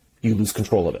 One, you lose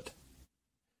control of it.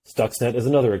 Stuxnet is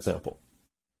another example.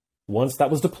 Once that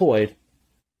was deployed,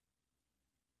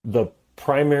 the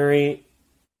primary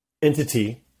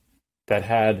entity that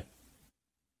had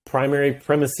primary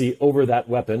primacy over that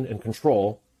weapon and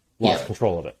control lost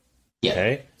control of it. Yeah.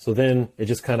 Okay, so then it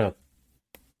just kind of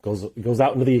goes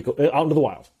out into the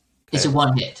wild. Okay? It's a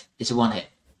one hit.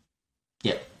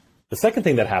 Yeah. The second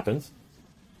thing that happens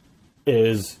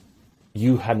is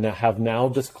you have now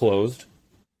disclosed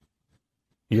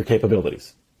your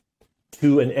capabilities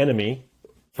to an enemy.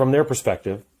 From their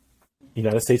perspective, the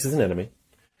United States is an enemy.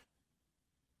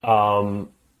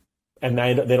 And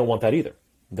they don't want that either.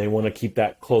 They want to keep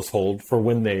that close hold for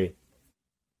when they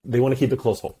want to keep it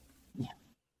close hold. Yeah.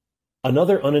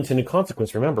 Another unintended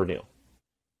consequence, remember, Neil,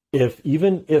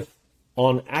 even if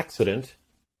on accident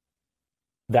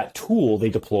that tool they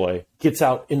deploy gets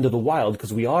out into the wild,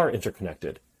 because we are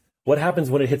interconnected, what happens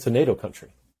when it hits a NATO country?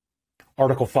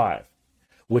 Article 5,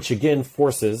 which again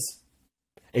forces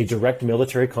a direct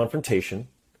military confrontation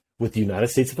with the United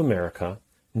States of America,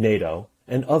 NATO,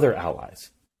 and other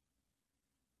allies.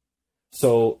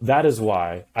 So that is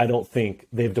why I don't think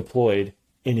they've deployed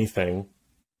anything.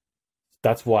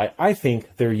 That's why I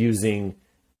think they're using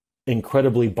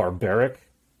incredibly barbaric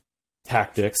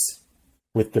tactics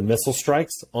with the missile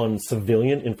strikes on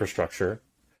civilian infrastructure.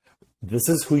 This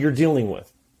is who you're dealing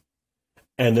with.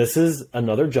 And this is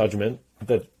another judgment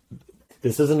that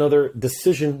this is another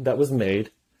decision that was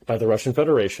made by the Russian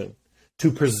Federation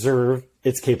to preserve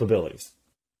its capabilities.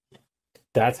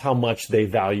 That's how much they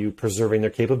value preserving their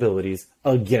capabilities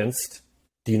against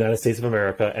the United States of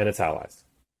America and its allies.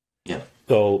 Yeah.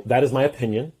 So that is my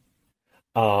opinion.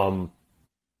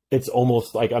 It's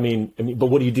almost like, I mean, but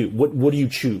what do you do? What do you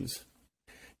choose?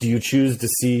 Do you choose to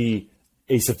see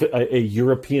a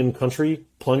European country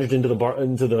plunged into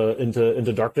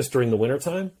into darkness during the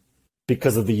wintertime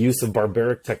because of the use of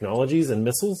barbaric technologies and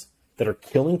missiles that are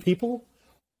killing people?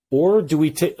 Or do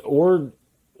we take, or,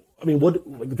 I mean,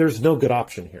 there's no good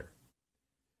option here.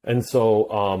 And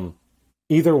so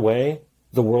either way,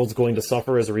 the world's going to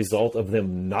suffer as a result of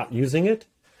them not using it,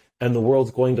 and the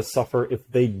world's going to suffer if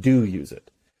they do use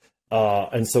it.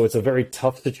 And so it's a very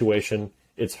tough situation.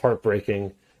 It's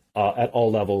heartbreaking at all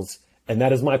levels. And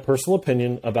that is my personal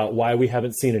opinion about why we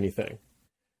haven't seen anything.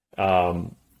 I,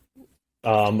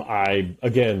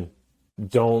 again,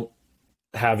 I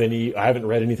haven't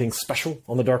read anything special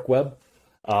on the dark web.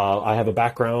 I have a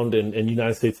background in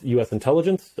United States, U.S.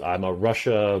 intelligence. I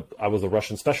was a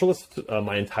Russian specialist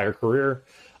my entire career.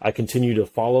 I continue to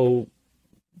follow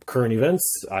current events.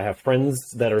 I have friends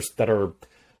that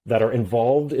are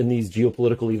involved in these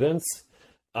geopolitical events.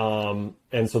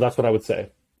 And so that's what I would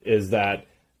say is that,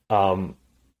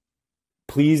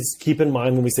 please keep in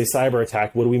mind when we say cyber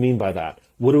attack, what do we mean by that?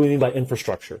 What do we mean by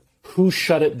infrastructure? Who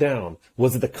shut it down?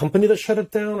 Was it the company that shut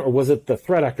it down, or was it the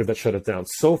threat actor that shut it down?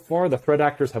 So far, the threat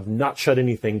actors have not shut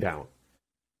anything down.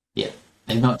 Yeah,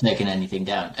 they've not taken anything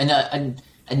down.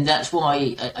 And that's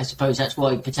why, I suppose that's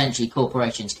why potentially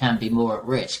corporations can be more at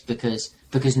risk, because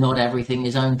not everything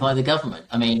is owned by the government.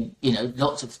 I mean,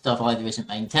 lots of stuff either isn't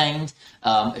maintained,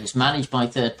 it's managed by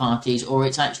third parties, or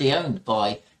it's actually owned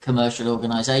by commercial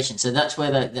organizations. So that's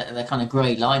where the kind of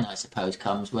grey line, I suppose,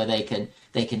 comes, where they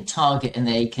can target and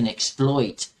they can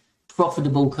exploit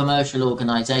profitable commercial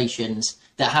organizations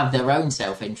that have their own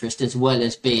self-interest as well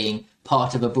as being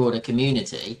part of a broader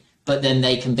community, but then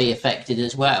they can be affected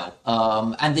as well.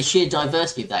 And the sheer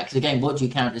diversity of that, because again, what do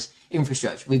you count as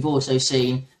infrastructure? We've also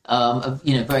seen a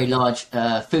very large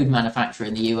food manufacturer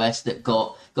in the US that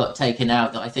got taken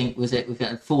out, that I think was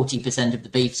 40% of the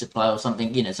beef supply or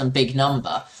something, some big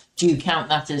number. Do you count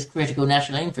that as critical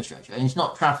national infrastructure? And it's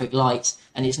not traffic lights,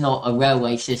 and it's not a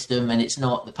railway system, and it's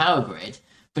not the power grid.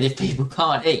 But if people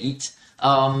can't eat,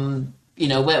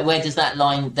 where does that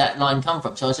line come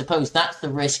from? So I suppose that's the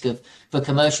risk for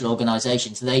commercial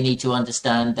organisations. They need to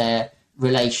understand their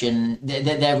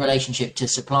relationship to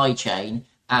supply chain,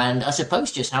 and I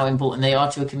suppose just how important they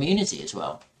are to a community as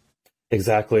well.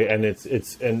 Exactly, and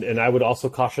and I would also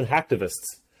caution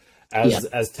hacktivists,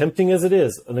 as tempting as it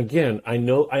is. And again,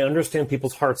 I understand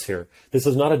people's hearts here. This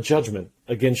is not a judgment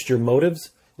against your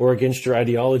motives or against your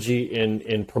ideology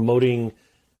in promoting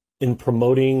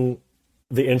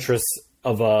the interests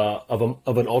of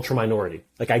an ultra minority.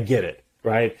 Like, I get it,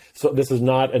 right? So this is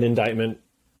not an indictment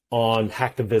on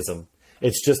hacktivism.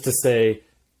 It's just to say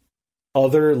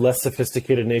other less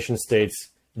sophisticated nation states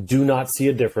do not see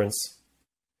a difference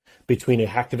between a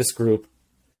hacktivist group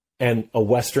and a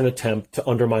Western attempt to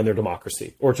undermine their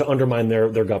democracy or to undermine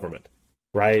their government,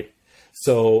 right?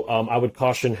 So I would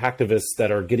caution hacktivists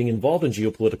that are getting involved in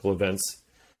geopolitical events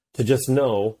to just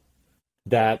know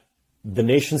that the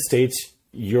nation states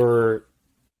you're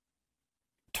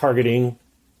targeting,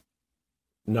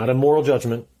 not a moral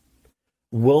judgment,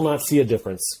 will not see a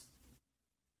difference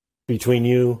between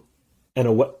you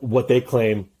and what they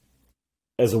claim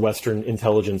as a Western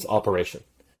intelligence operation.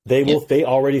 They will. Yep. They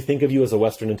already think of you as a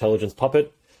Western intelligence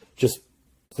puppet. So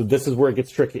this is where it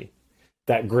gets tricky.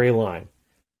 That gray line.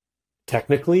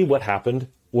 Technically, what happened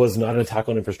was not an attack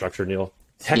on infrastructure, Neil.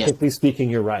 Technically speaking,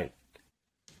 you're right.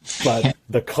 But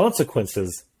the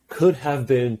consequences could have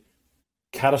been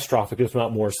catastrophic, if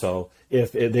not more so,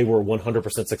 if they were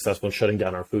 100% successful in shutting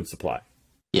down our food supply.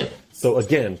 Yeah. So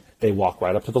again, they walk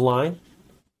right up to the line.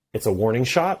 It's a warning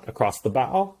shot across the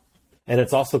bow. And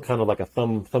it's also kind of like a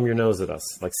thumb your nose at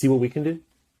us. Like, see what we can do?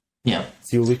 Yeah.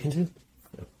 See what we can do?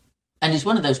 Yeah. And it's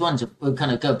one of those ones that will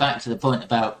kind of go back to the point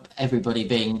about everybody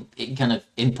being kind of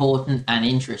important and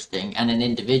interesting and an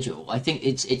individual. I think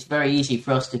it's very easy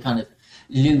for us to kind of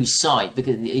lose sight,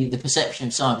 because the perception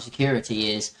of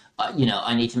cybersecurity is,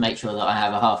 I need to make sure that I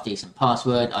have a half decent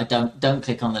password. I don't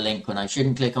click on the link when I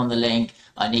shouldn't click on the link.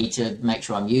 I need to make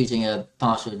sure I'm using a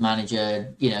password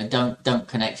manager. Don't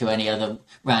connect to any other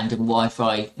random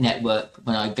Wi-Fi network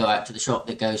when I go out to the shop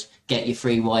that goes, get your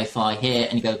free Wi-Fi here,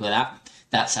 and you go, well,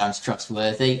 that sounds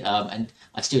trustworthy. And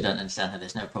I still don't understand how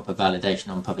there's no proper validation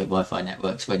on public Wi-Fi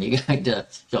networks when you go to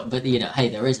shop, but hey,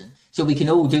 there isn't. So we can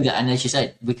all do that, and as you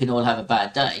said, we can all have a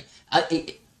bad day.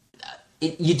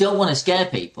 You don't want to scare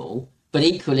people, but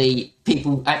equally,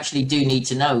 people actually do need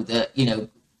to know that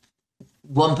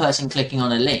one person clicking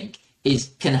on a link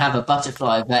can have a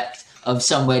butterfly effect of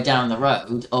somewhere down the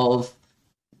road of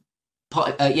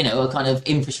a kind of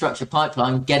infrastructure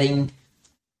pipeline getting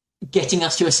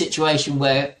us to a situation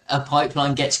where a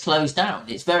pipeline gets closed down.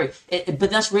 But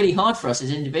that's really hard for us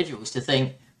as individuals to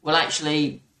think, well,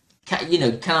 actually,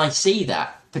 can I see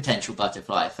that potential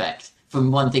butterfly effect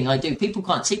from one thing I do? People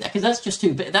can't see that because that's just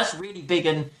too big. That's really big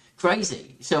and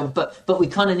crazy. So, but we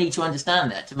kind of need to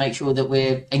understand that to make sure that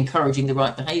we're encouraging the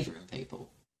right behavior in people.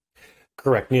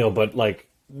 Correct, Neil. But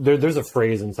there's a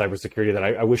phrase in cybersecurity that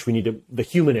I wish we need to, the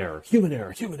human error.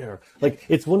 Like,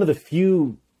 it's one of the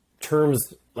few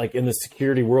terms, like, in the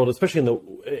security world, especially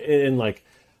in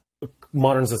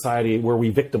modern society, where we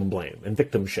victim blame and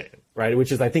victim shame, right?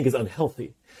 Which I think is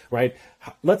unhealthy, right?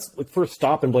 Let's first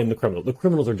stop and blame the criminal. The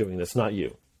criminals are doing this, not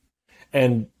you.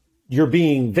 And you're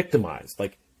being victimized.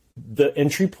 Like, the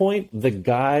entry point, the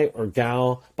guy or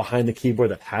gal behind the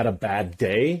keyboard that had a bad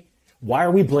day, why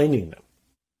are we blaming them?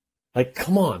 Like,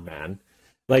 come on, man.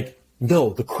 Like, no,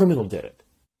 the criminal did it.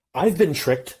 I've been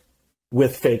tricked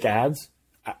with fake ads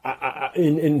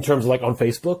in terms of, like, on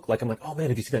Facebook. Like, I'm like, oh man,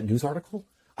 have you seen that news article?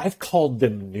 I've called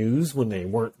them news when they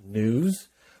weren't news,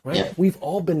 right? Yeah. We've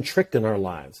all been tricked in our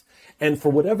lives. And for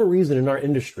whatever reason in our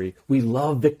industry, we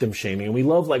love victim shaming, and we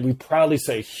love, like, we proudly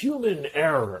say human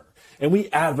error. And we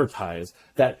advertise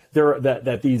that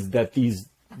these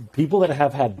people that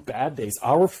have had bad days,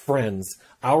 our friends,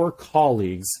 our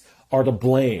colleagues, are to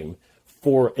blame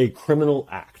for a criminal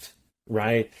act,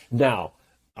 right? Now,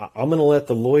 I'm going to let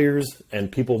the lawyers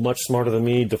and people much smarter than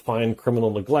me define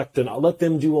criminal neglect, and I'll let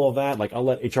them do all that. Like, I'll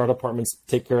let HR departments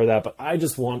take care of that. But I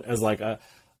just want, as like an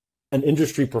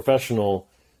industry professional,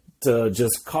 to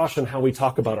just caution how we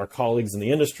talk about our colleagues in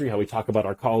the industry, how we talk about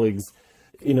our colleagues,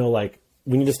 we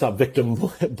need to stop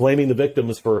blaming the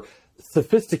victims for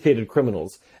sophisticated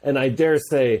criminals. And I dare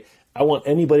say, I want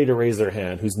anybody to raise their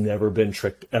hand who's never been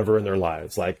tricked ever in their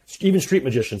lives. Like, even street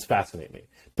magicians fascinate me.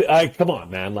 But come on,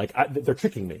 man. Like, they're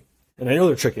tricking me. And I know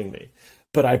they're tricking me.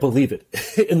 But I believe it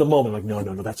in the moment. Like, no,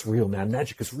 that's real, man.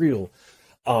 Magic is real.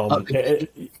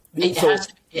 It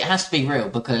has to be real,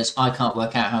 because I can't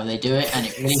work out how they do it. And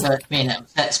it really hurts me and it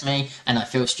upsets me. And I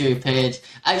feel stupid.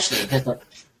 Actually,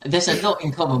 there's a lot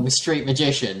in common with street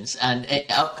magicians and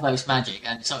up-close magic.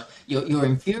 And so you're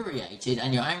infuriated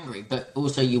and you're angry, but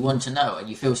also you want to know and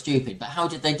you feel stupid. But how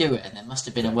did they do it? And there must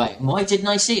have been a way. Why didn't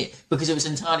I see it? Because it was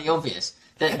entirely obvious.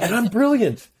 And I'm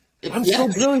brilliant. I'm so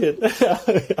brilliant.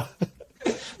 But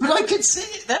I could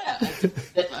see it there.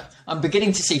 I'm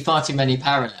beginning to see far too many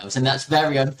parallels, and that's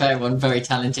very unfair on very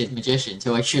talented magicians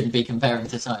who I shouldn't be comparing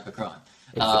to cybercrime.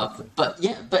 Exactly.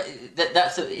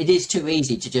 It is too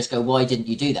easy to just go, why didn't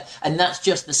you do that? And that's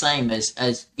just the same as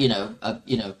one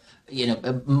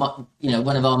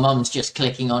of our mums just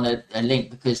clicking on a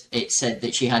link because it said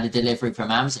that she had a delivery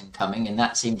from Amazon coming, and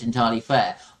that seemed entirely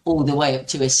fair, all the way up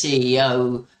to a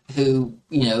CEO who,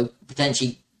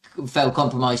 potentially fell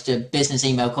compromised to business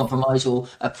email compromise or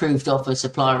approved off a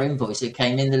supplier invoice that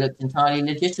came in that looked entirely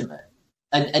legitimate.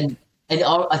 And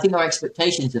I think our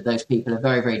expectations of those people are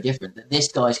very, very different. That this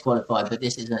guy's qualified, but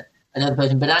this is another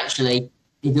person. But actually,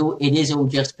 it is all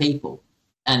just people,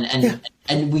 and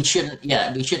we shouldn't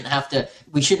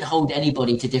hold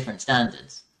anybody to different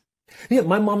standards. Yeah,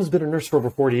 my mom's been a nurse for over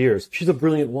 40 years. She's a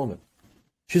brilliant woman.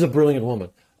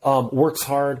 Works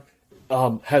hard,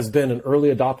 has been an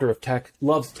early adopter of tech,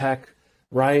 loves tech,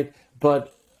 right?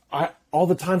 But all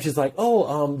the time she's like,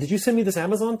 did you send me this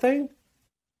Amazon thing?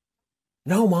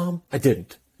 No, Mom, I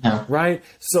didn't. No. Right?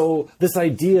 So this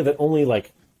idea that only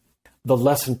like the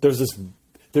lesson, there's this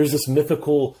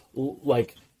mythical,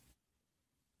 like,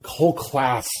 whole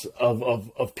class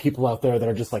of people out there that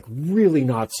are just like really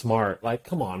not smart. Like,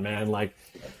 come on, man. Like,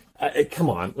 come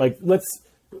on. Like, let's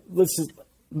just,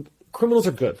 criminals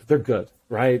are good. They're good.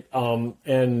 Right.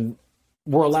 And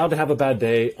we're allowed to have a bad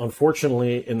day.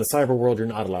 Unfortunately, in the cyber world, you're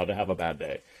not allowed to have a bad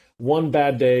day. One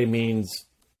bad day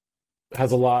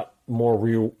has a lot more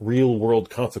real world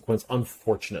consequence,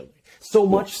 unfortunately. So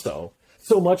much so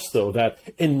that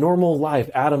in normal life,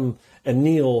 Adam and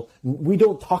Neil, we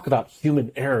don't talk about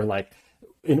human error. Like,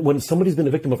 when somebody's been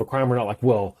a victim of a crime, we're not like,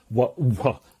 well, what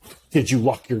did you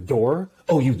lock your door?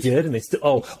 Oh, you did? And they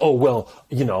still,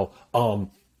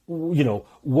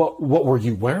 what were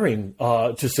you wearing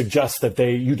to suggest that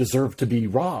you deserve to be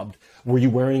robbed? Were you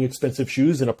wearing expensive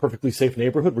shoes in a perfectly safe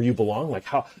neighborhood where you belong? Like,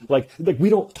 how, like we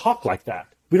don't talk like that.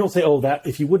 We don't say, oh, that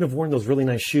if you wouldn't have worn those really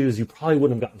nice shoes, you probably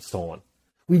wouldn't have gotten stolen.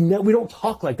 We don't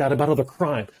talk like that about other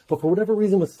crime. But for whatever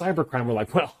reason with cybercrime, we're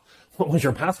like, well, what was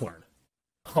your password?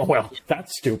 Oh, well,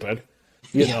 that's stupid.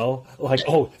 You know, like,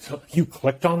 oh, so you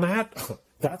clicked on that?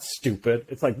 That's stupid.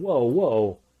 It's like,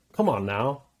 whoa, come on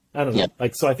now. I don't know.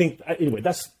 Like, so I think, anyway,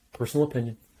 that's personal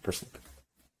opinion.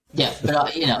 Yeah, but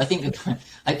I think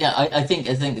I think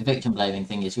the victim blaming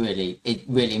thing is really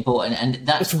important, and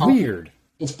that's weird.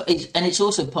 It's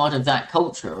also part of that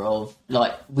culture of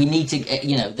like we need to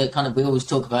that kind of we always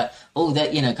talk about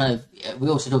we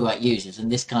also talk about users, and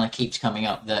this kind of keeps coming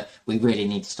up that we really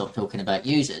need to stop talking about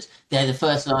users. They're the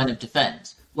first line of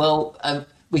defense. Well,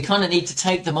 we kind of need to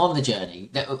take them on the journey.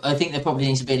 I think there probably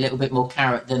needs to be a little bit more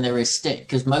carrot than there is stick,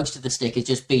 because most of the stick is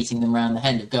just beating them around the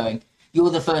head of going, you're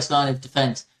the first line of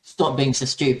defense. Stop being so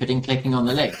stupid and clicking on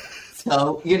the link.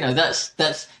 So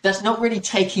that's not really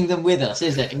taking them with us,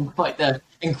 is it? In quite the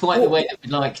way that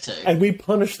we'd like to. And we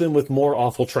punish them with more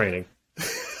awful training.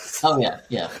 Oh yeah.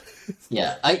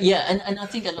 And I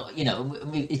think a lot.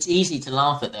 It's easy to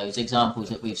laugh at those examples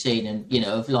that we've seen, and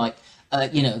of like.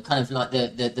 Kind of like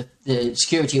the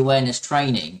security awareness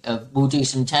training of we'll do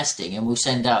some testing and we'll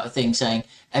send out a thing saying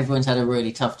everyone's had a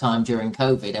really tough time during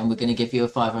COVID and we're going to give you a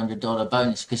 $500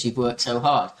 bonus because you've worked so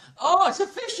hard. Oh, it's a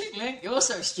phishing link. You're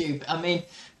so stupid. I mean,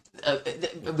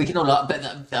 we can all laugh,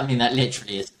 but that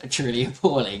literally is truly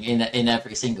appalling in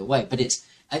every single way. But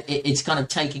it's kind of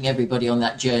taking everybody on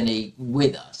that journey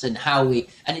with us and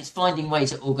it's finding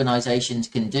ways that organizations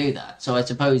can do that. So I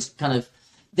suppose kind of,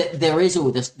 there is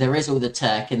all the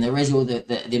tech and there is all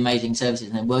the amazing services,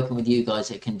 and then working with you guys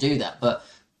that can do that. But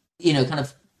kind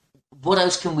of what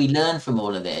else can we learn from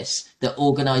all of this that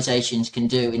organizations can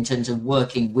do in terms of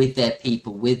working with their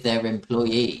people, with their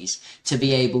employees, to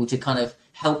be able to kind of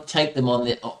help take them on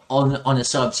a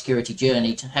cybersecurity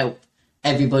journey, to help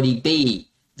everybody be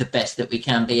the best that we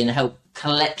can be, and help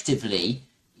collectively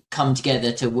come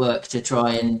together to work to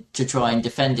try and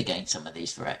defend against some of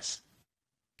these threats?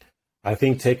 I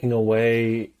think taking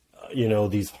away,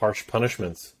 these harsh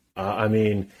punishments. I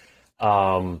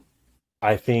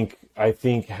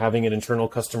think having an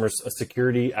internal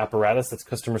security apparatus that's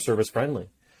customer service friendly.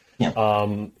 Yeah.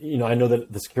 I know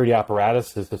that the security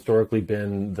apparatus has historically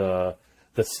been the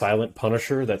silent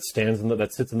punisher that that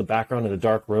sits in the background in a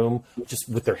dark room, just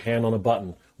with their hand on a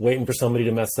button, waiting for somebody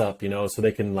to mess up, so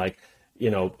they can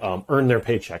earn their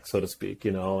paycheck, so to speak,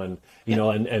 and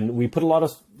we put a lot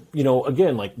of,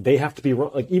 again, like they have to be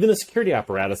wrong. Like even the security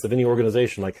apparatus of any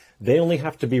organization, like they only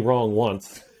have to be wrong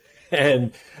once,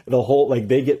 and the whole, like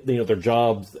they get, their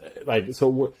jobs. Like,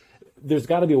 so there's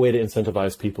got to be a way to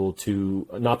incentivize people to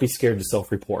not be scared to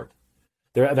self-report.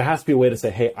 There has to be a way to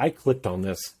say, hey, I clicked on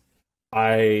this.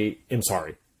 I am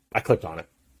sorry. I clicked on it.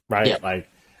 Right. Yeah. Like,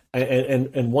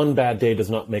 and one bad day does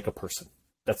not make a person.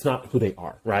 That's not who they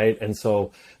are, right? And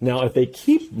so now, if they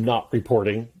keep not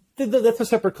reporting, that's a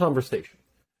separate conversation,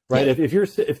 right? Yeah.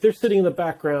 If they're sitting in the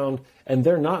background and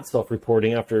they're not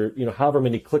self-reporting after however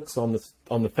many clicks on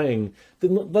the thing,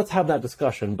 then let's have that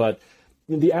discussion. But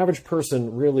the average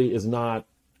person really is not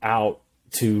out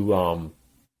to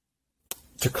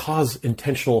cause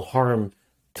intentional harm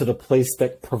to the place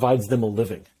that provides them a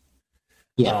living.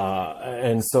 Yeah,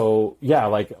 and so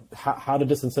like how to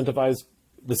disincentivize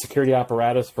the security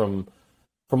apparatus from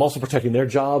also protecting their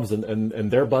jobs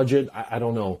and their budget, I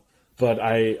don't know. But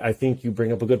I think you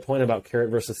bring up a good point about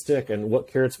carrot versus stick and what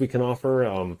carrots we can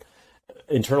offer.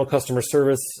 Internal customer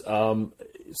service,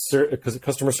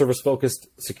 customer service focused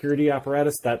security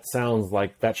apparatus, that sounds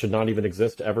like that should not even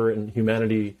exist ever in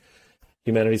humanity's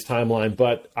timeline.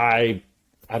 But I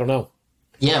don't know.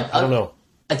 Yeah, I don't know.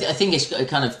 I think it's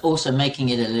kind of also making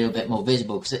it a little bit more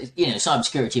visible, because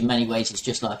cybersecurity in many ways is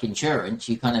just like insurance.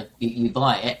 You kind of you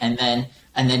buy it and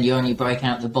then you only break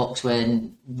out the box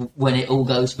when it all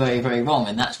goes very, very wrong,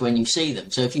 and that's when you see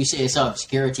them. So if you see a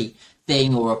cybersecurity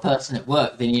thing or a person at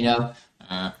work, then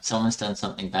someone's done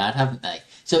something bad, haven't they?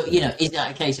 So is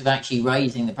that a case of actually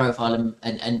raising the profile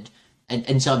and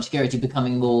cybersecurity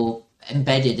becoming more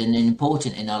embedded and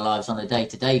important in our lives on a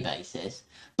day-to-day basis?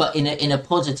 But in a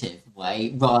positive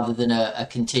way, rather than a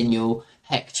continual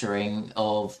hectoring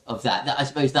of that. I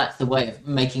suppose that's the way of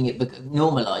making it,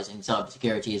 normalizing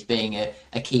cybersecurity as being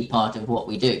a key part of what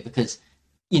we do, because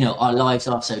our lives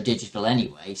are so digital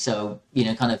anyway. So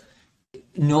kind of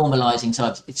normalizing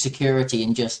cybersecurity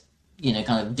and just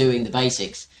kind of doing the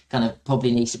basics kind of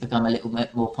probably needs to become a little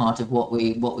bit more part of what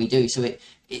we do. So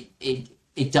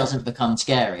it doesn't become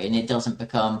scary, and it doesn't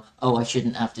become, I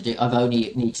shouldn't have to I've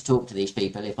only need to talk to these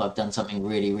people if I've done something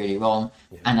really, really wrong,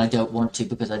 and I don't want to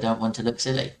because I don't want to look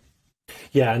silly.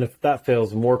 Yeah, and if that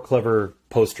fails, more clever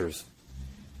posters.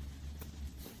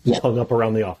 Yeah. hung up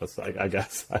around the office. I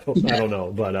guess I don't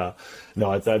know, but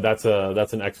no, that's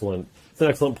an excellent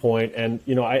point. And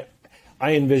I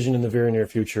envision in the very near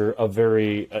future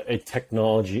a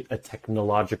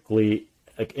technologically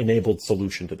enabled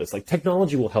solution to this. Like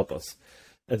technology will help us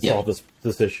and solve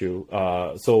this issue.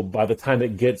 So by the time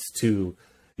it gets to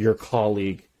your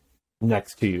colleague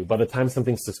next to you, by the time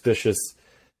something suspicious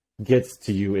gets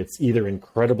to you, it's either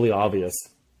incredibly obvious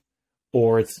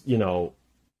or it's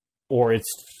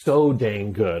so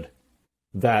dang good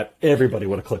that everybody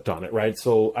would have clicked on it, right?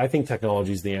 So I think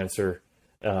technology is the answer.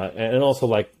 And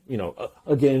also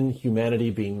again, humanity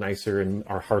being nicer and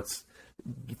our hearts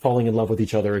falling in love with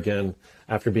each other again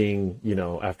after being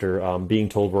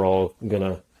told we're all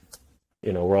gonna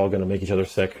make each other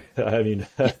sick. I mean,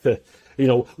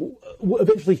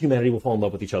 eventually humanity will fall in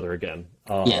love with each other again.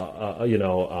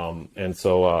 And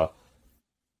so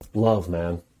love,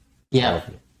 man. Yeah. Love.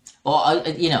 Well,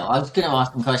 I was going to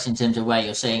ask some questions in terms of where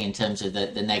you're saying in terms of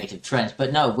the negative trends,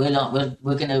 but no, we're not.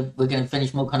 We're going to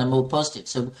finish more positive.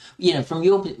 So, from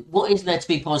what is there to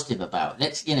be positive about?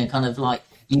 Let's, kind of like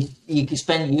you could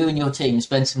you and your team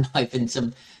spend some life in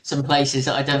some places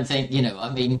that I don't think,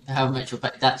 I mean, how much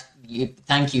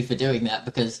thank you for doing that,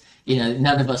 because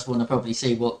none of us want to probably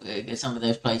see what some of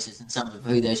those places and some of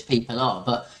who those people are.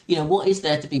 But what is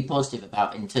there to be positive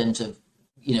about in terms of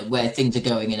where things are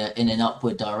going in an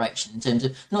upward direction, in terms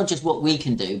of not just what we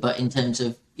can do, but in terms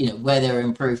of where there are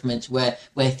improvements, where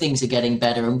things are getting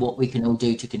better, and what we can all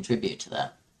do to contribute to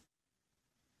that.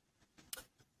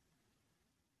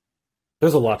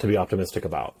 There's a lot to be optimistic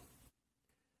about.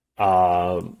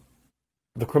 The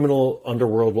criminal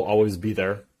underworld will always be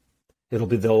there. It'll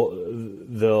be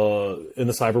in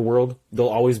the cyber world, they'll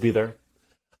always be there.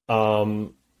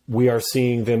 We are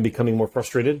seeing them becoming more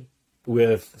frustrated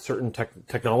with certain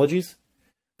technologies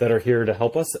that are here to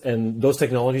help us, and those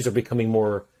technologies are becoming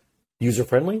more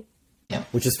user-friendly,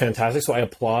 which is fantastic. So I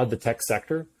applaud the tech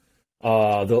sector,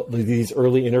 these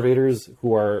early innovators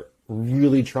who are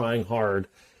really trying hard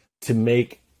to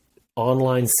make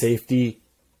online safety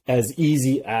as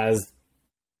easy as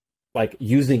like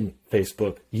using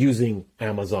Facebook, using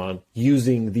Amazon,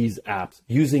 using these apps,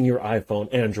 using your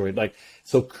iPhone, Android.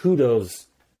 So kudos.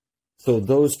 So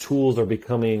those tools are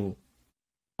becoming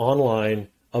online,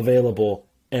 available,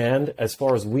 and as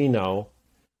far as we know,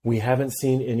 we haven't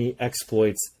seen any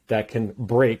exploits that can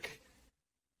break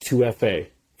 2FA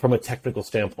from a technical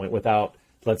standpoint without,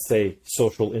 let's say,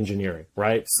 social engineering,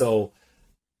 right? So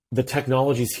the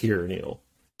technology's here, Neil,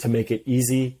 to make it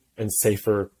easy and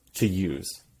safer to use.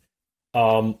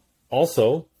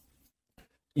 Also,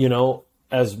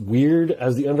 as weird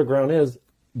as the underground is,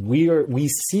 we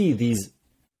see these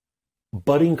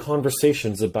budding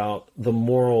conversations about the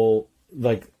moral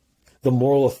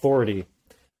authority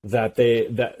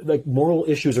that moral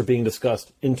issues are being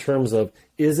discussed in terms of,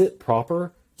 is it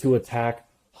proper to attack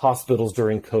hospitals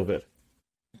during COVID?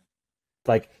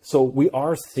 So we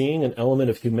are seeing an element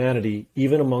of humanity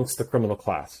even amongst the criminal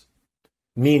class,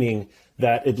 meaning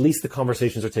that at least the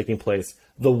conversations are taking place.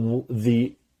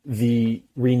 The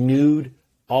renewed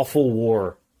awful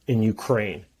war in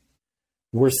Ukraine,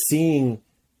 we're seeing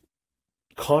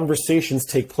conversations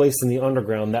take place in the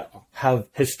underground that have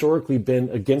historically been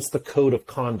against the code of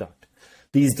conduct.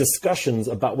 These discussions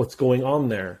about what's going on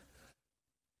there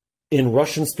in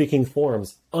Russian-speaking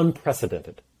forums,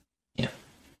 unprecedented. Yeah.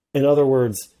 In other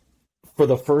words, for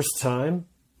the first time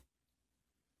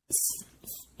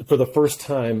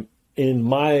in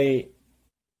my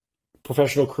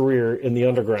professional career in the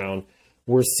underground,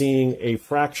 we're seeing a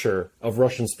fracture of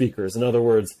Russian speakers. In other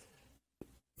words,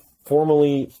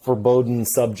 formerly forbidden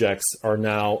subjects are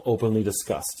now openly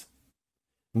discussed,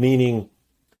 meaning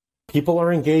people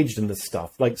are engaged in this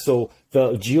stuff. So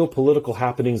the geopolitical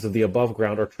happenings of the above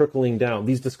ground are trickling down.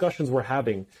 These discussions we're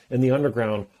having in the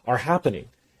underground are happening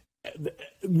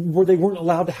where they weren't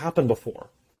allowed to happen before.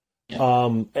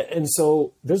 Yeah. And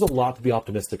so there's a lot to be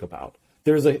optimistic about.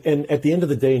 And at the end of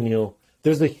the day, Neil,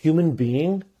 there's a human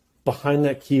being behind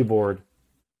that keyboard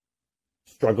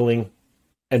struggling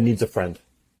and needs a friend.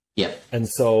 Yeah. And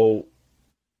so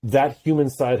that human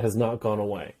side has not gone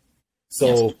away.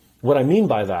 So what I mean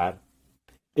by that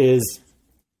is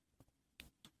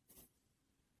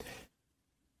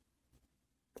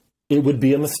it would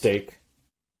be a mistake,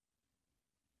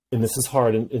 and this is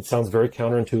hard and it sounds very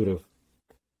counterintuitive,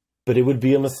 but it would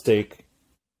be a mistake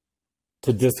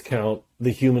to discount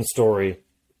the human story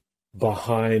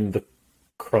behind the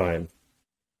crime.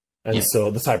 And so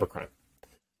the cybercrime.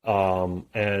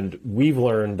 And we've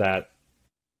learned that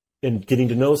in getting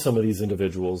to know some of these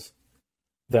individuals,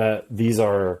 that these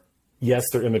are, yes,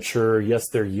 they're immature, yes,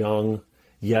 they're young,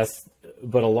 yes,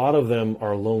 but a lot of them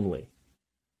are lonely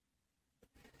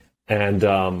and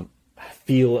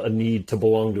feel a need to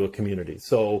belong to a community.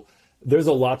 So there's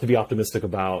a lot to be optimistic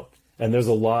about, and there's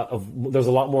a lot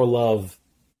more love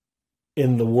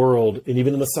in the world, and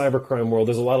even in the cybercrime world,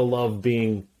 there's a lot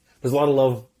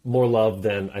of more love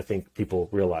than I think people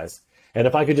realize. And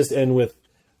if I could just end with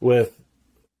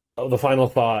the final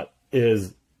thought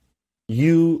is,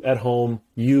 you at home,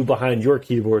 you behind your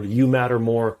keyboard, you matter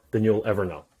more than you'll ever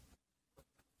know.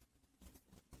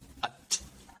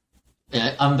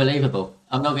 Yeah, unbelievable.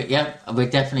 I'm not. Yeah, we're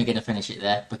definitely going to finish it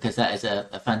there, because that is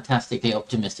a fantastically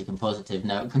optimistic and positive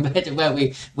note compared to where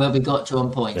we got to on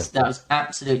points. Yeah. That was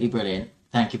absolutely brilliant.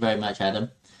 Thank you very much,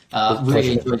 Adam.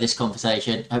 Really enjoyed this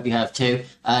conversation. Hope you have too.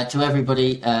 To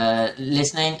everybody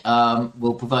listening,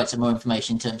 we'll provide some more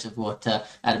information in terms of what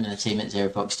Adam and the team at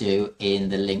ZeroFox do in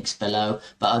the links below.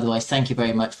 But otherwise, thank you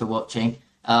very much for watching.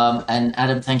 And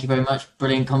Adam, thank you very much.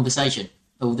 Brilliant conversation.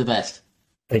 All the best.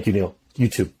 Thank you, Neil. You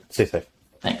too. Stay safe.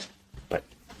 Thanks.